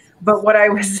point. But what I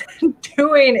was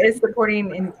doing is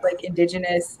supporting Black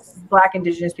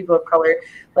Indigenous people of color,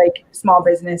 like small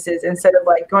businesses, instead of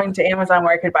like going to Amazon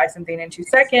where I could buy something in 2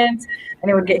 seconds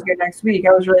and it would get here next week.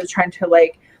 I was really trying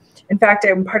to in fact,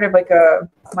 I'm part of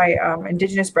my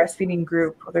Indigenous breastfeeding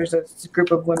group. There's a group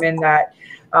of women that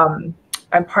I'm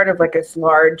part of this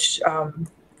large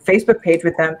Facebook page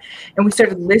with them, and we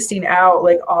started listing out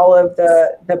all of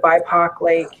the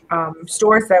BIPOC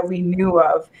stores that we knew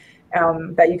of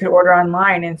that you could order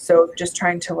online. And so just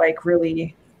trying to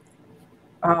really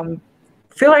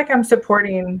feel like I'm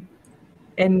supporting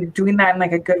and doing that in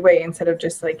a good way instead of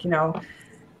just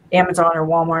Amazon or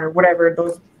Walmart or whatever,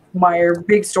 those Meijer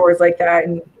big stores like that.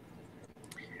 And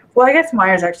well, I guess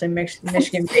Meier's actually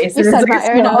Michigan based. You said Meijer,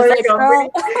 and I was like, girl.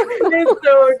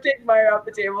 So take Meijer off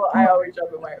the table. I always shop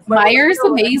at Meijer. Meier's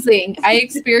amazing. I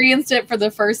experienced it for the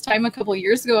first time a couple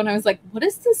years ago, and I was like, what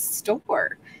is this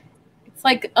store? It's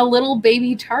like a little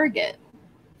baby Target.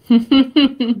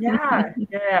 Yeah.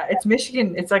 It's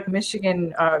Michigan. It's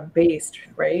Michigan based,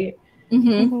 right?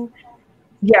 Mm-hmm.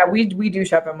 Yeah, we do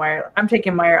shop at Meijer. I'm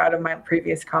taking Meijer out of my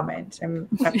previous comment. I'm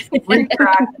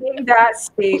retracting that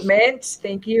statement.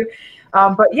 Thank you.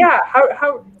 But yeah,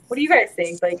 how what do you guys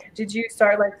think? Did you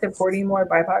start supporting more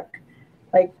BIPOC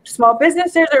small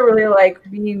businesses, or really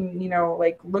being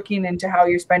looking into how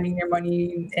you're spending your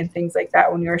money and things like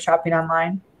that when you were shopping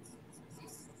online?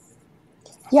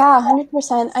 Yeah,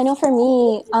 100%. I know for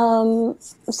me,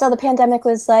 so the pandemic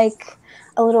was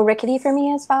a little rickety for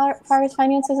me as far as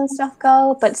finances and stuff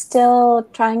go, but still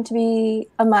trying to be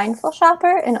a mindful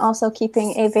shopper and also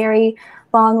keeping a very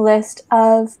long list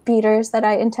of beaders that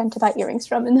I intend to buy earrings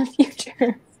from in the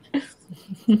future.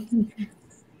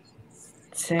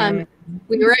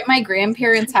 We were at my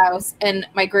grandparents' house, and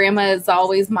my grandma is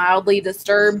always mildly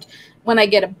disturbed when I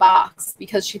get a box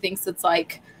because she thinks it's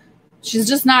she's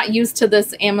just not used to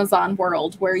this Amazon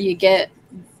world where you get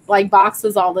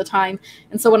boxes all the time.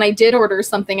 And so when I did order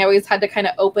something, I always had to kind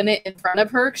of open it in front of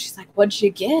her. She's like, what'd you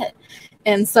get?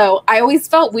 And so I always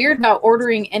felt weird about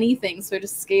ordering anything. So I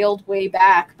just scaled way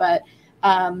back. But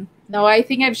no, I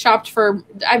think I've shopped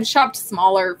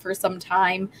smaller for some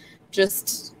time,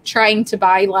 just trying to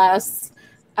buy less,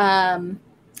 and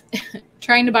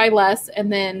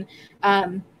then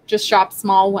just shop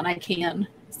small when I can.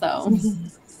 So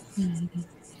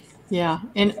yeah.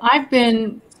 And I've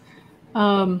been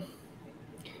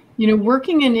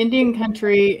working in Indian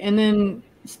country and then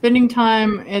spending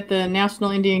time at the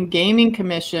National Indian Gaming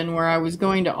Commission, where I was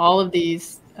going to all of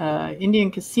these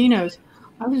Indian casinos.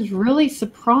 I was really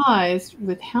surprised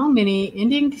with how many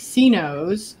Indian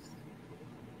casinos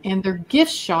and their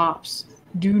gift shops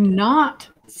do not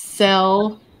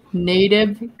sell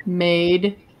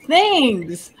native-made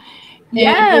things.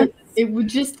 Yes. It would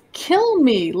just kill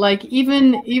me.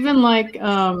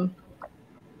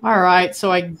 All right,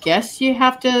 so I guess you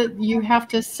have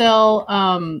to sell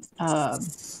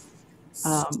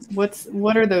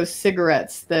what are those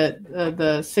cigarettes that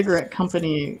the cigarette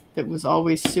company that was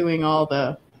always suing all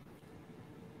the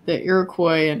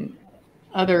Iroquois and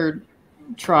other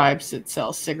tribes that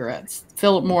sell cigarettes,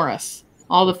 Philip Morris.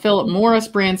 All the Philip Morris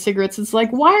brand cigarettes. It's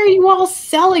why are you all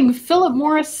selling Philip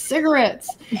Morris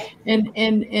cigarettes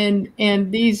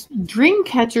and these dream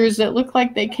catchers that look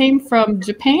like they came from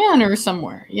Japan or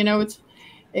somewhere?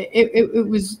 It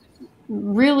was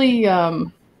really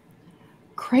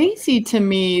crazy to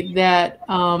me that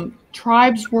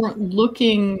tribes weren't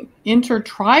looking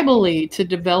intertribally to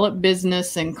develop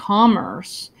business and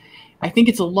commerce. I think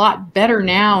it's a lot better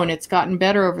now, and it's gotten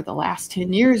better over the last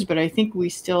 10 years, but I think we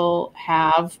still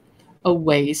have a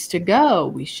ways to go.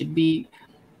 We should be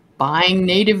buying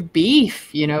native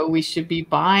beef, you know, we should be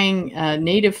buying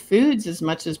native foods as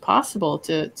much as possible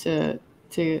to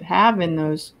have in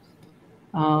those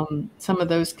some of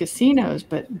those casinos,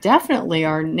 but definitely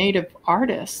our native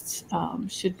artists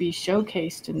should be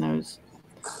showcased in those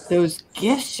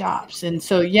gift shops. And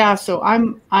so, yeah, so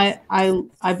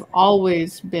I've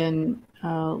always been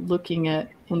looking at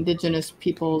indigenous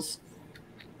people's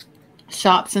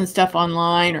shops and stuff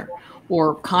online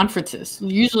or conferences.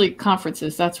 Usually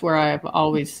conferences, that's where I've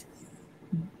always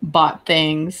bought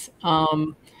things.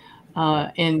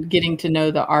 And getting to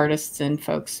know the artists and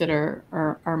folks that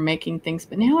are making things,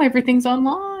 but now everything's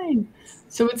online,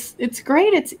 so it's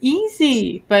great, it's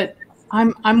easy. But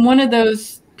I'm one of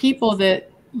those people that,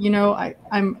 you know,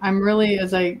 I'm really,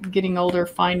 as I getting older,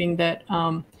 finding that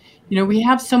you know, we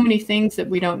have so many things that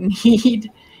we don't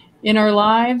need in our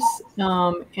lives,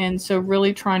 and so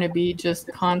really trying to be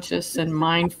just conscious and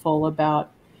mindful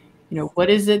about, you know, what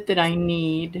is it that I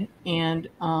need, and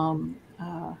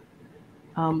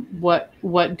what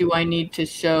do I need to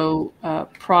show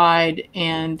pride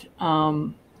and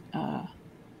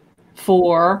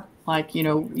for, like, you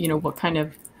know, what kind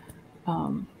of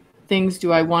things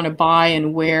do I want to buy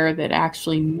and wear that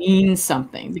actually means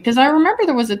something? Because I remember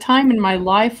there was a time in my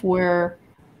life where,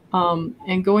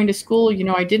 and going to school, you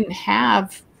know, I didn't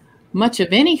have much of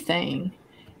anything.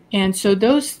 And so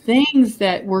those things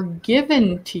that were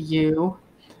given to you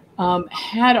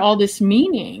had all this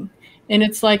meaning. And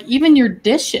it's like, even your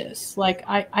dishes, like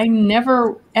I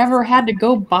never ever had to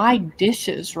go buy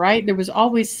dishes, right? There was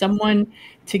always someone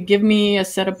to give me a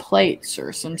set of plates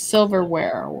or some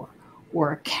silverware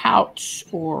or a couch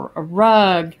or a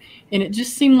rug. And it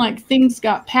just seemed like things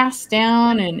got passed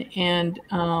down and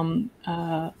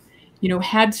you know,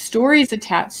 had stories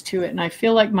attached to it. And I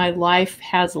feel like my life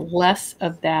has less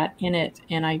of that in it,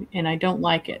 and I don't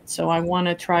like it. So I want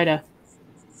to try to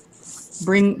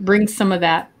bring some of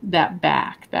that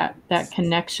back, that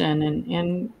connection,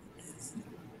 and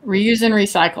reuse and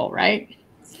recycle, right?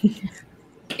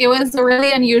 It was a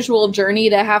really unusual journey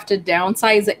to have to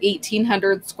downsize a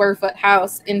 1,800 square foot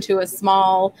house into a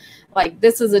small, like,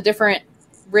 this is a different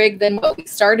rig than what we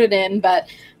started in, but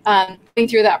going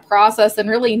through that process and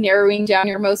really narrowing down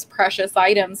your most precious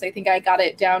items. I think I got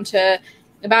it down to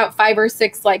about 5 or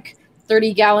 6, like,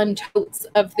 30-gallon totes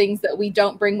of things that we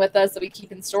don't bring with us that we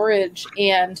keep in storage.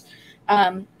 And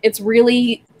it's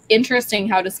really interesting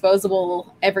how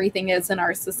disposable everything is in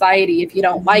our society. If you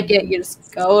don't like it, you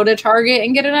just go to Target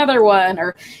and get another one.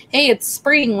 Or, hey, it's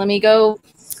spring, let me go,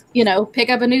 you know, pick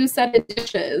up a new set of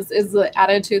dishes, is the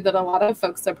attitude that a lot of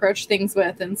folks approach things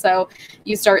with. And so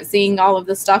you start seeing all of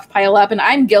the stuff pile up, and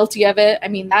I'm guilty of it. I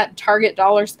mean, that Target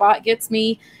dollar spot gets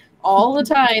me all the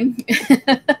time.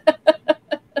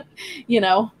 You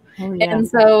know. Oh, yeah. And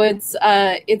so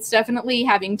it's definitely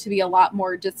having to be a lot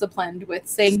more disciplined with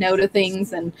saying no to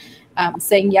things and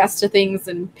saying yes to things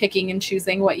and picking and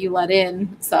choosing what you let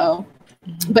in. So,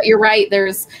 but you're right.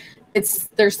 There's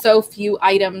so few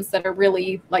items that are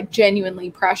really, like,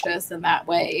 genuinely precious in that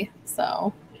way.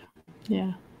 So,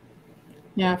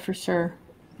 yeah, for sure.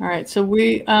 All right. So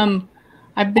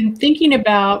I've been thinking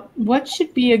about what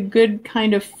should be a good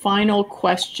kind of final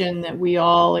question that we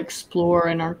all explore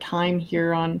in our time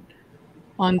here on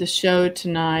the show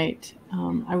tonight.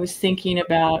 I was thinking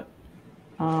about,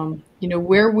 you know,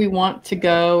 where we want to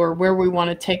go or where we want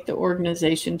to take the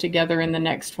organization together in the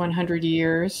next 100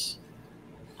 years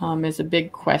is a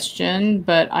big question,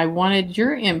 but I wanted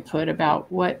your input about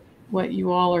what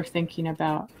you all are thinking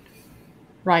about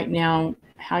right now,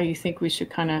 how you think we should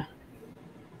kind of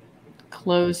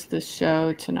close the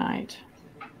show tonight.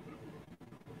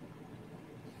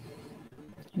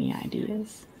 Any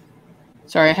ideas?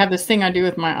 Sorry, I have this thing I do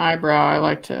with my eyebrow. I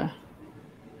like to.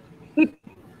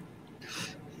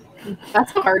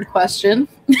 That's a hard question.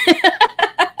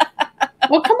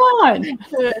 Well, come on.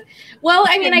 Well,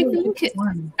 I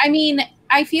mean,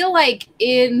 I feel like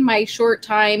in my short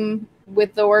time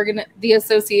with the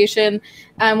association,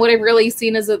 what I've really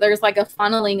seen is that there's, like, a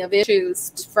funneling of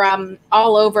issues from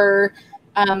all over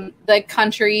the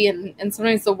country and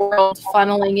sometimes the world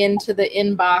funneling into the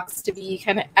inbox to be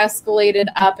kind of escalated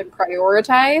up and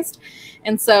prioritized.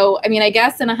 And so, I mean, I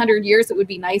guess in 100 years, it would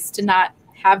be nice to not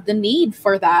have the need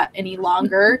for that any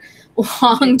longer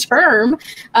long term,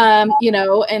 you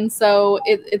know, and so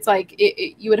it's like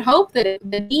you would hope that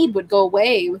the need would go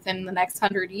away within the next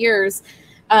 100 years,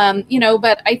 you know,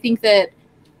 but I think that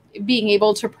being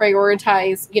able to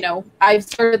prioritize, you know, I've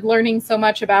started learning so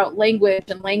much about language,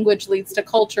 and language leads to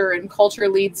culture, and culture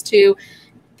leads to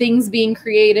things being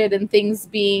created and things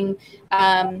being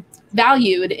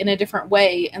valued in a different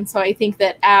way. And so I think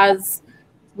that as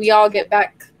we all get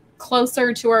back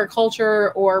closer to our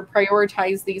culture or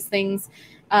prioritize these things,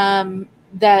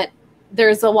 that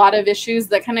there's a lot of issues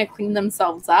that kind of clean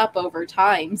themselves up over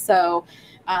time. So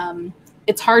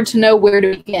it's hard to know where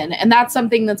to begin. And that's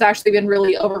something that's actually been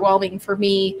really overwhelming for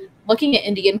me looking at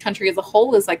Indian country as a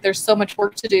whole, is like, there's so much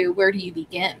work to do. Where do you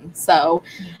begin? So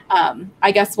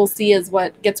I guess we'll see as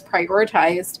what gets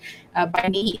prioritized by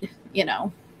need, you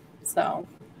know, so.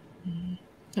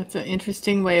 That's an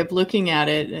interesting way of looking at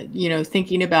it, you know,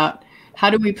 thinking about how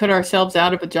do we put ourselves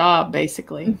out of a job,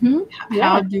 basically? Mm-hmm.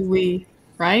 How do we,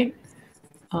 right?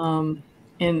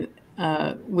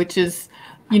 Which is,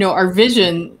 you know, our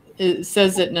vision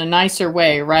says it in a nicer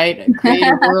way, right? Create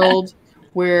a world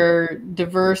where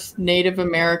diverse Native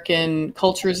American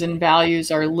cultures and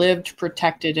values are lived,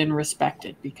 protected, and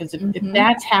respected. Because if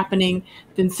that's happening,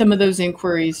 then some of those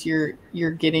inquiries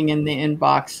you're getting in the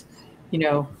inbox, you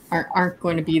know, aren't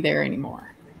going to be there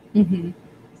anymore. Mm-hmm.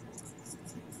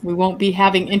 We won't be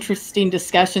having interesting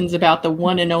discussions about the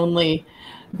one and only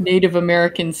Native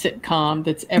American sitcom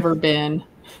that's ever been.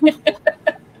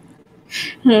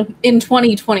 In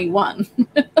 2021.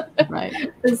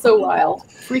 Right. It's so wild.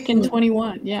 Freaking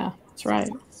 21. Yeah, that's right.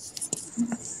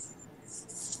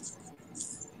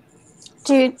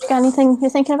 Do you got anything you're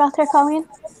thinking about there, Colleen?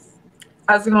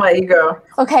 I was going to let you go.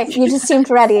 Okay, you just seemed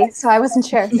ready, so I wasn't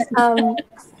sure.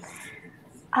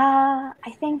 I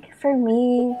think for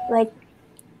me, like,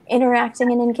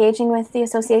 interacting and engaging with the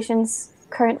association's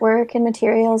current work and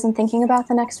materials and thinking about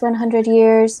the next 100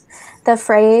 years, the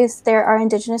phrase "there are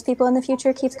Indigenous people in the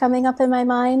future" keeps coming up in my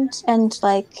mind, and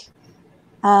like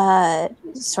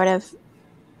sort of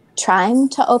trying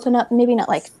to open up, maybe not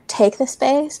like take the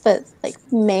space, but like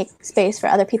make space for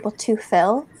other people to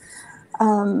fill,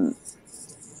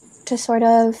 to sort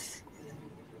of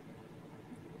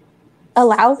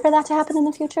allow for that to happen in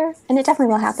the future. And it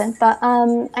definitely will happen, but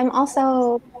I'm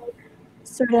also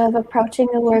sort of approaching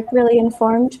the work really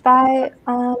informed by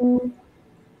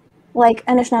like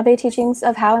Anishinaabe teachings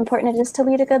of how important it is to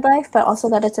lead a good life, but also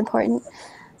that it's important,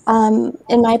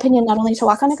 in my opinion, not only to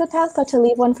walk on a good path, but to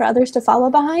leave one for others to follow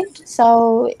behind.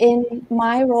 So in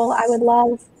my role, I would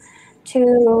love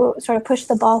to sort of push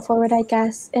the ball forward, I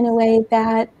guess, in a way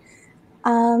that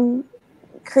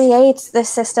creates this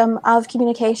system of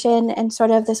communication and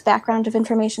sort of this background of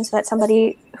information, so that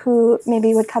somebody who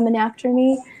maybe would come in after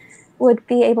me would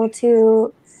be able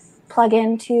to plug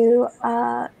into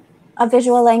a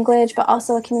visual language, but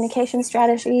also a communication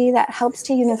strategy that helps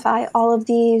to unify all of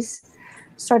these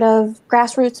sort of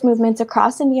grassroots movements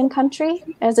across Indian country.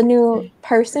 As a new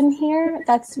person here,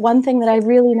 that's one thing that I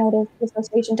really noticed the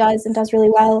association does and does really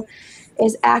well,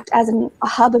 is act as a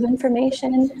hub of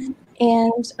information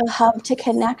and a hub to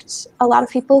connect a lot of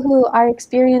people who are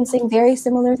experiencing very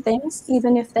similar things,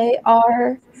 even if they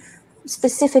are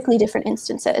specifically different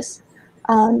instances.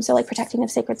 So like protecting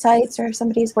of sacred sites, or if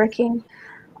somebody's working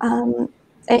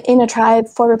in a tribe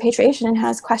for repatriation and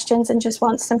has questions and just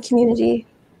wants some community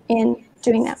in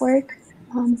doing that work.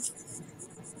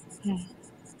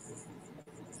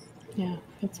 Yeah,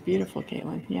 that's beautiful,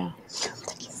 Kaitlin. Yeah.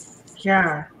 Thank you.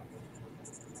 Yeah.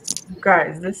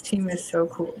 Guys, this team is so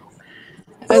cool.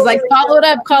 I was like, follow it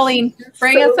up, Colleen.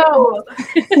 Bring us home.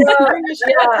 Yeah,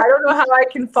 I don't know how I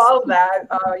can follow that.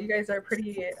 You guys are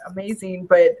pretty amazing,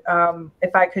 but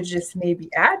if I could just maybe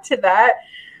add to that,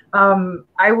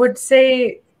 I would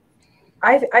say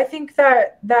I think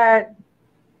that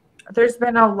there's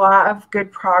been a lot of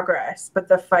good progress, but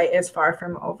the fight is far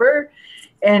from over.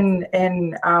 And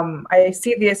I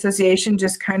see the association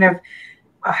just kind of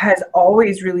has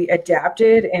always really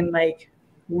adapted and like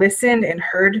listened and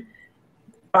heard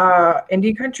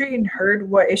Indian country and heard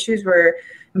what issues were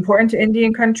important to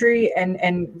Indian country,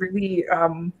 and really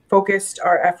focused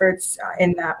our efforts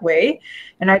in that way.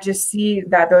 And I just see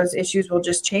that those issues will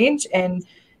just change, and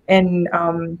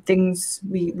things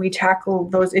we tackle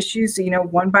those issues, you know,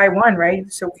 one by one,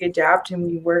 right? So we adapt and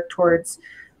we work towards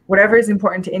whatever is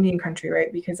important to Indian country,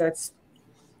 right? Because that's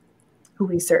who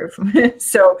we serve.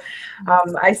 So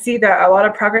I see that a lot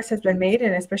of progress has been made,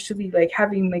 and especially like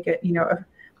having like a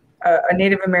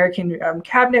Native American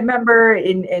cabinet member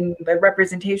in the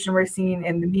representation we're seeing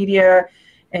in the media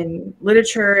and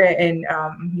literature and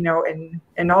you know,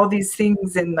 and all these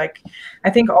things. And like, I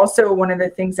think also one of the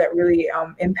things that really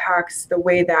impacts the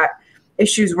way that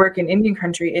issues work in Indian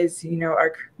country is, you know,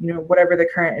 our, you know, whatever the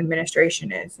current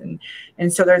administration is.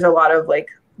 And so there's a lot of like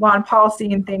law and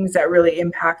policy and things that really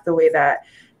impact the way that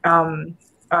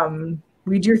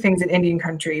we do things in Indian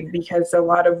country, because a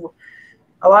lot of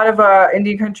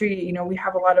Indian country, you know, we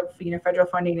have a lot of, you know, federal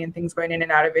funding and things going in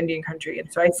and out of Indian country.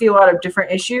 And so I see a lot of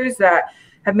different issues that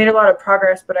have made a lot of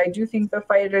progress, but I do think the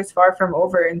fight is far from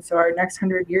over. And so our next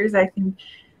 100 years, I think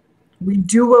we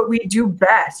do what we do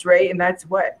best, right? And that's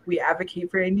what we advocate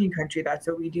for Indian country. That's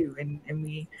what we do. And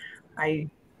I'm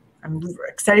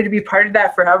excited to be part of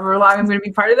that for however long I'm going to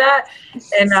be part of that.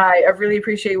 And I really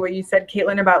appreciate what you said,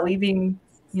 Kaitlin, about leaving,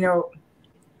 you know,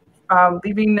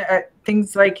 leaving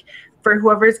things like for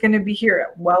whoever's going to be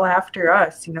here well after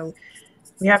us. You know,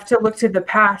 we have to look to the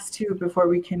past too before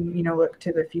we can, you know, look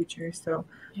to the future. So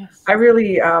yes. I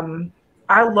really,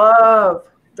 I love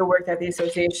the work that the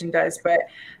association does, but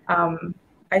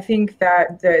I think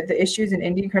that the issues in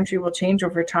Indian country will change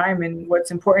over time, and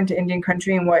what's important to Indian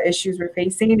country and what issues we're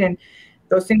facing, and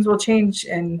those things will change,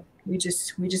 and we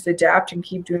just adapt and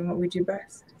keep doing what we do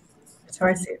best. That's how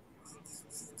I see it.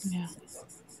 Yeah,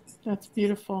 that's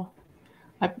beautiful.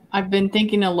 I've been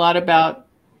thinking a lot about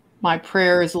my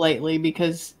prayers lately,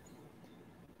 because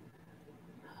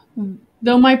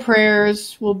though my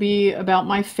prayers will be about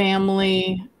my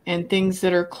family and things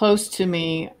that are close to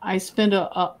me, I spend an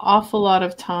awful lot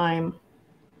of time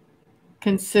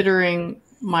considering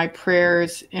my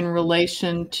prayers in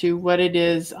relation to what it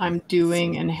is I'm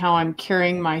doing and how I'm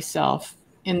carrying myself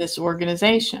in this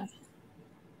organization.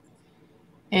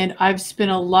 And I've spent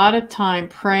a lot of time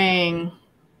praying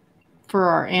for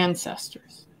our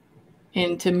ancestors,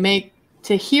 and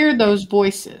to hear those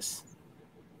voices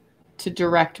to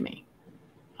direct me.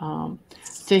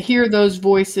 To hear those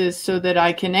voices so that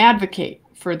I can advocate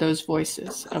for those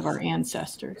voices of our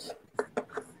ancestors.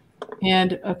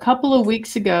 And a couple of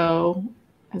weeks ago,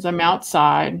 as I'm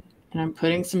outside and I'm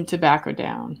putting some tobacco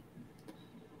down,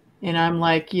 and I'm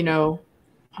like, you know,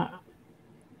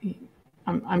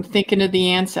 I'm thinking of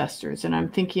the ancestors, and I'm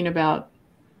thinking about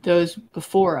those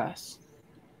before us.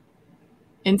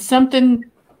 And something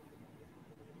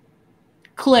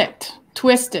clicked,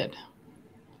 twisted,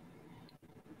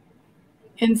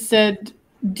 and said,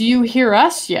 do you hear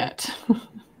us yet?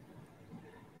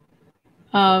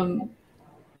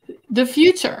 The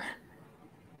future.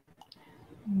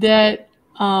 That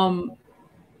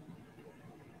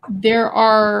there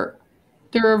are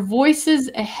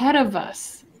voices ahead of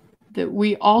us that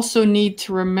we also need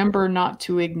to remember not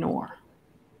to ignore,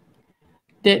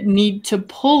 that need to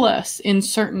pull us in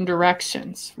certain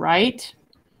directions, right?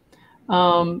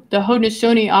 The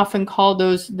Haudenosaunee often call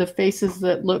those the faces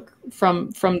that look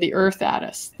from the earth at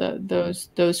us,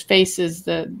 those faces,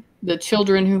 the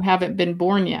children who haven't been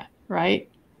born yet, right?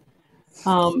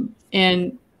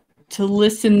 And to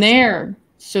listen there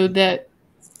so that,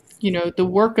 you know, the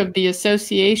work of the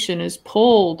association is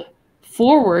pulled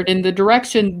forward in the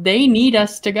direction they need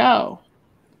us to go,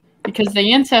 because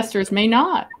the ancestors may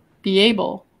not be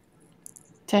able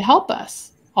to help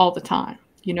us all the time.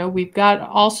 You know, we've got to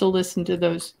also listen to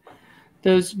those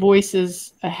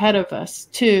voices ahead of us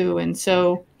too. And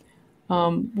so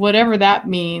whatever that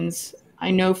means, I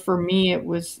know for me it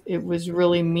was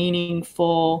really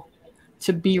meaningful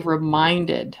to be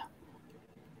reminded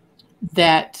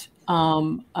that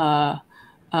that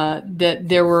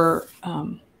there were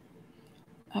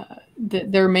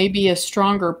that there may be a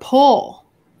stronger pull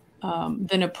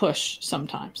than a push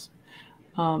sometimes.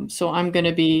 So I'm going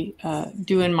to be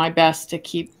doing my best to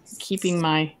keeping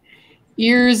my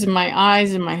ears and my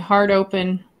eyes and my heart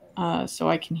open so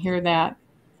I can hear that.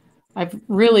 I've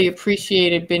really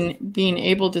appreciated being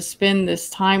able to spend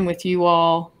this time with you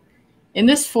all in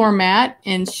this format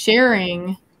and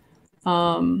sharing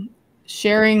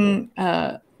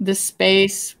this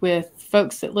space with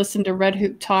folks that listen to Red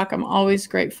Hoop Talk. I'm always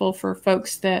grateful for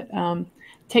folks that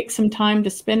take some time to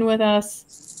spend with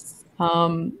us.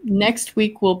 Next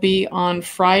week will be on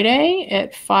Friday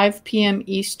at 5 p.m.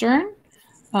 Eastern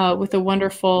with a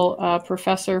wonderful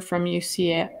professor from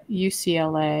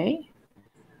UCLA.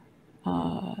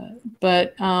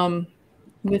 But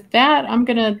with that, I'm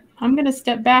gonna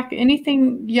step back.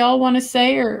 Anything y'all want to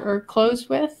say or close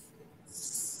with?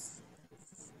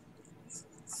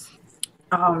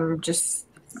 Just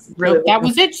really. Oh, that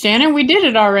was it, Shannon. We did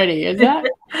it already. Is that?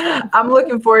 I'm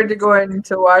looking forward to going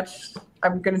to watch.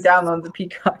 I'm going to download the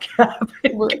Peacock app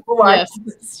and watch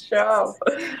this show.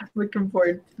 Looking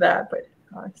forward to that. But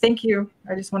thank you.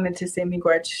 I just wanted to say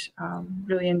miigwech.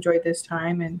 Really enjoyed this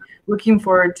time and looking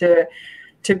forward to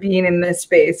being in this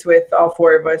space with all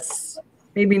four of us.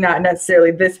 Maybe not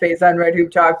necessarily this space on Red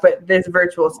Hoop Talk, but this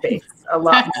virtual space a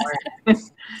lot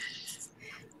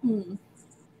more.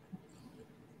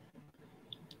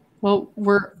 Well,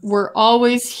 we're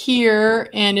always here,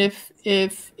 and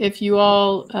if you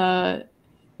all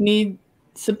need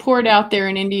support out there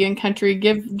in Indian country,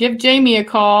 give Jamie a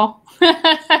call.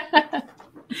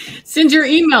 Send your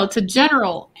email to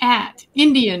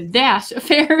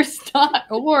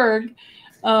general@indian-affairs.org,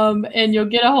 and you'll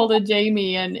get a hold of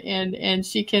Jamie, and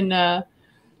she can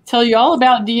tell you all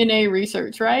about DNA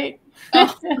research, right?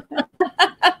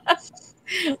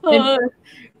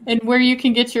 And where you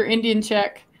can get your Indian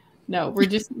check. No, we're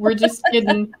just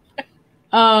kidding.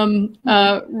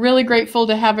 Really grateful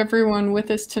to have everyone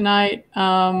with us tonight.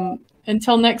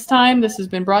 Until next time, this has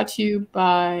been brought to you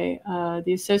by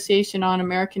the Association on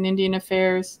American Indian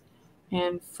Affairs,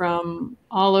 and from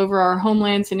all over our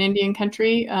homelands in Indian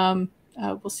country.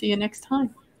 We'll see you next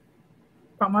time.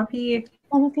 Pamapi.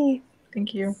 Pamapi.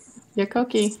 Thank you.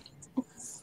 Yakoki.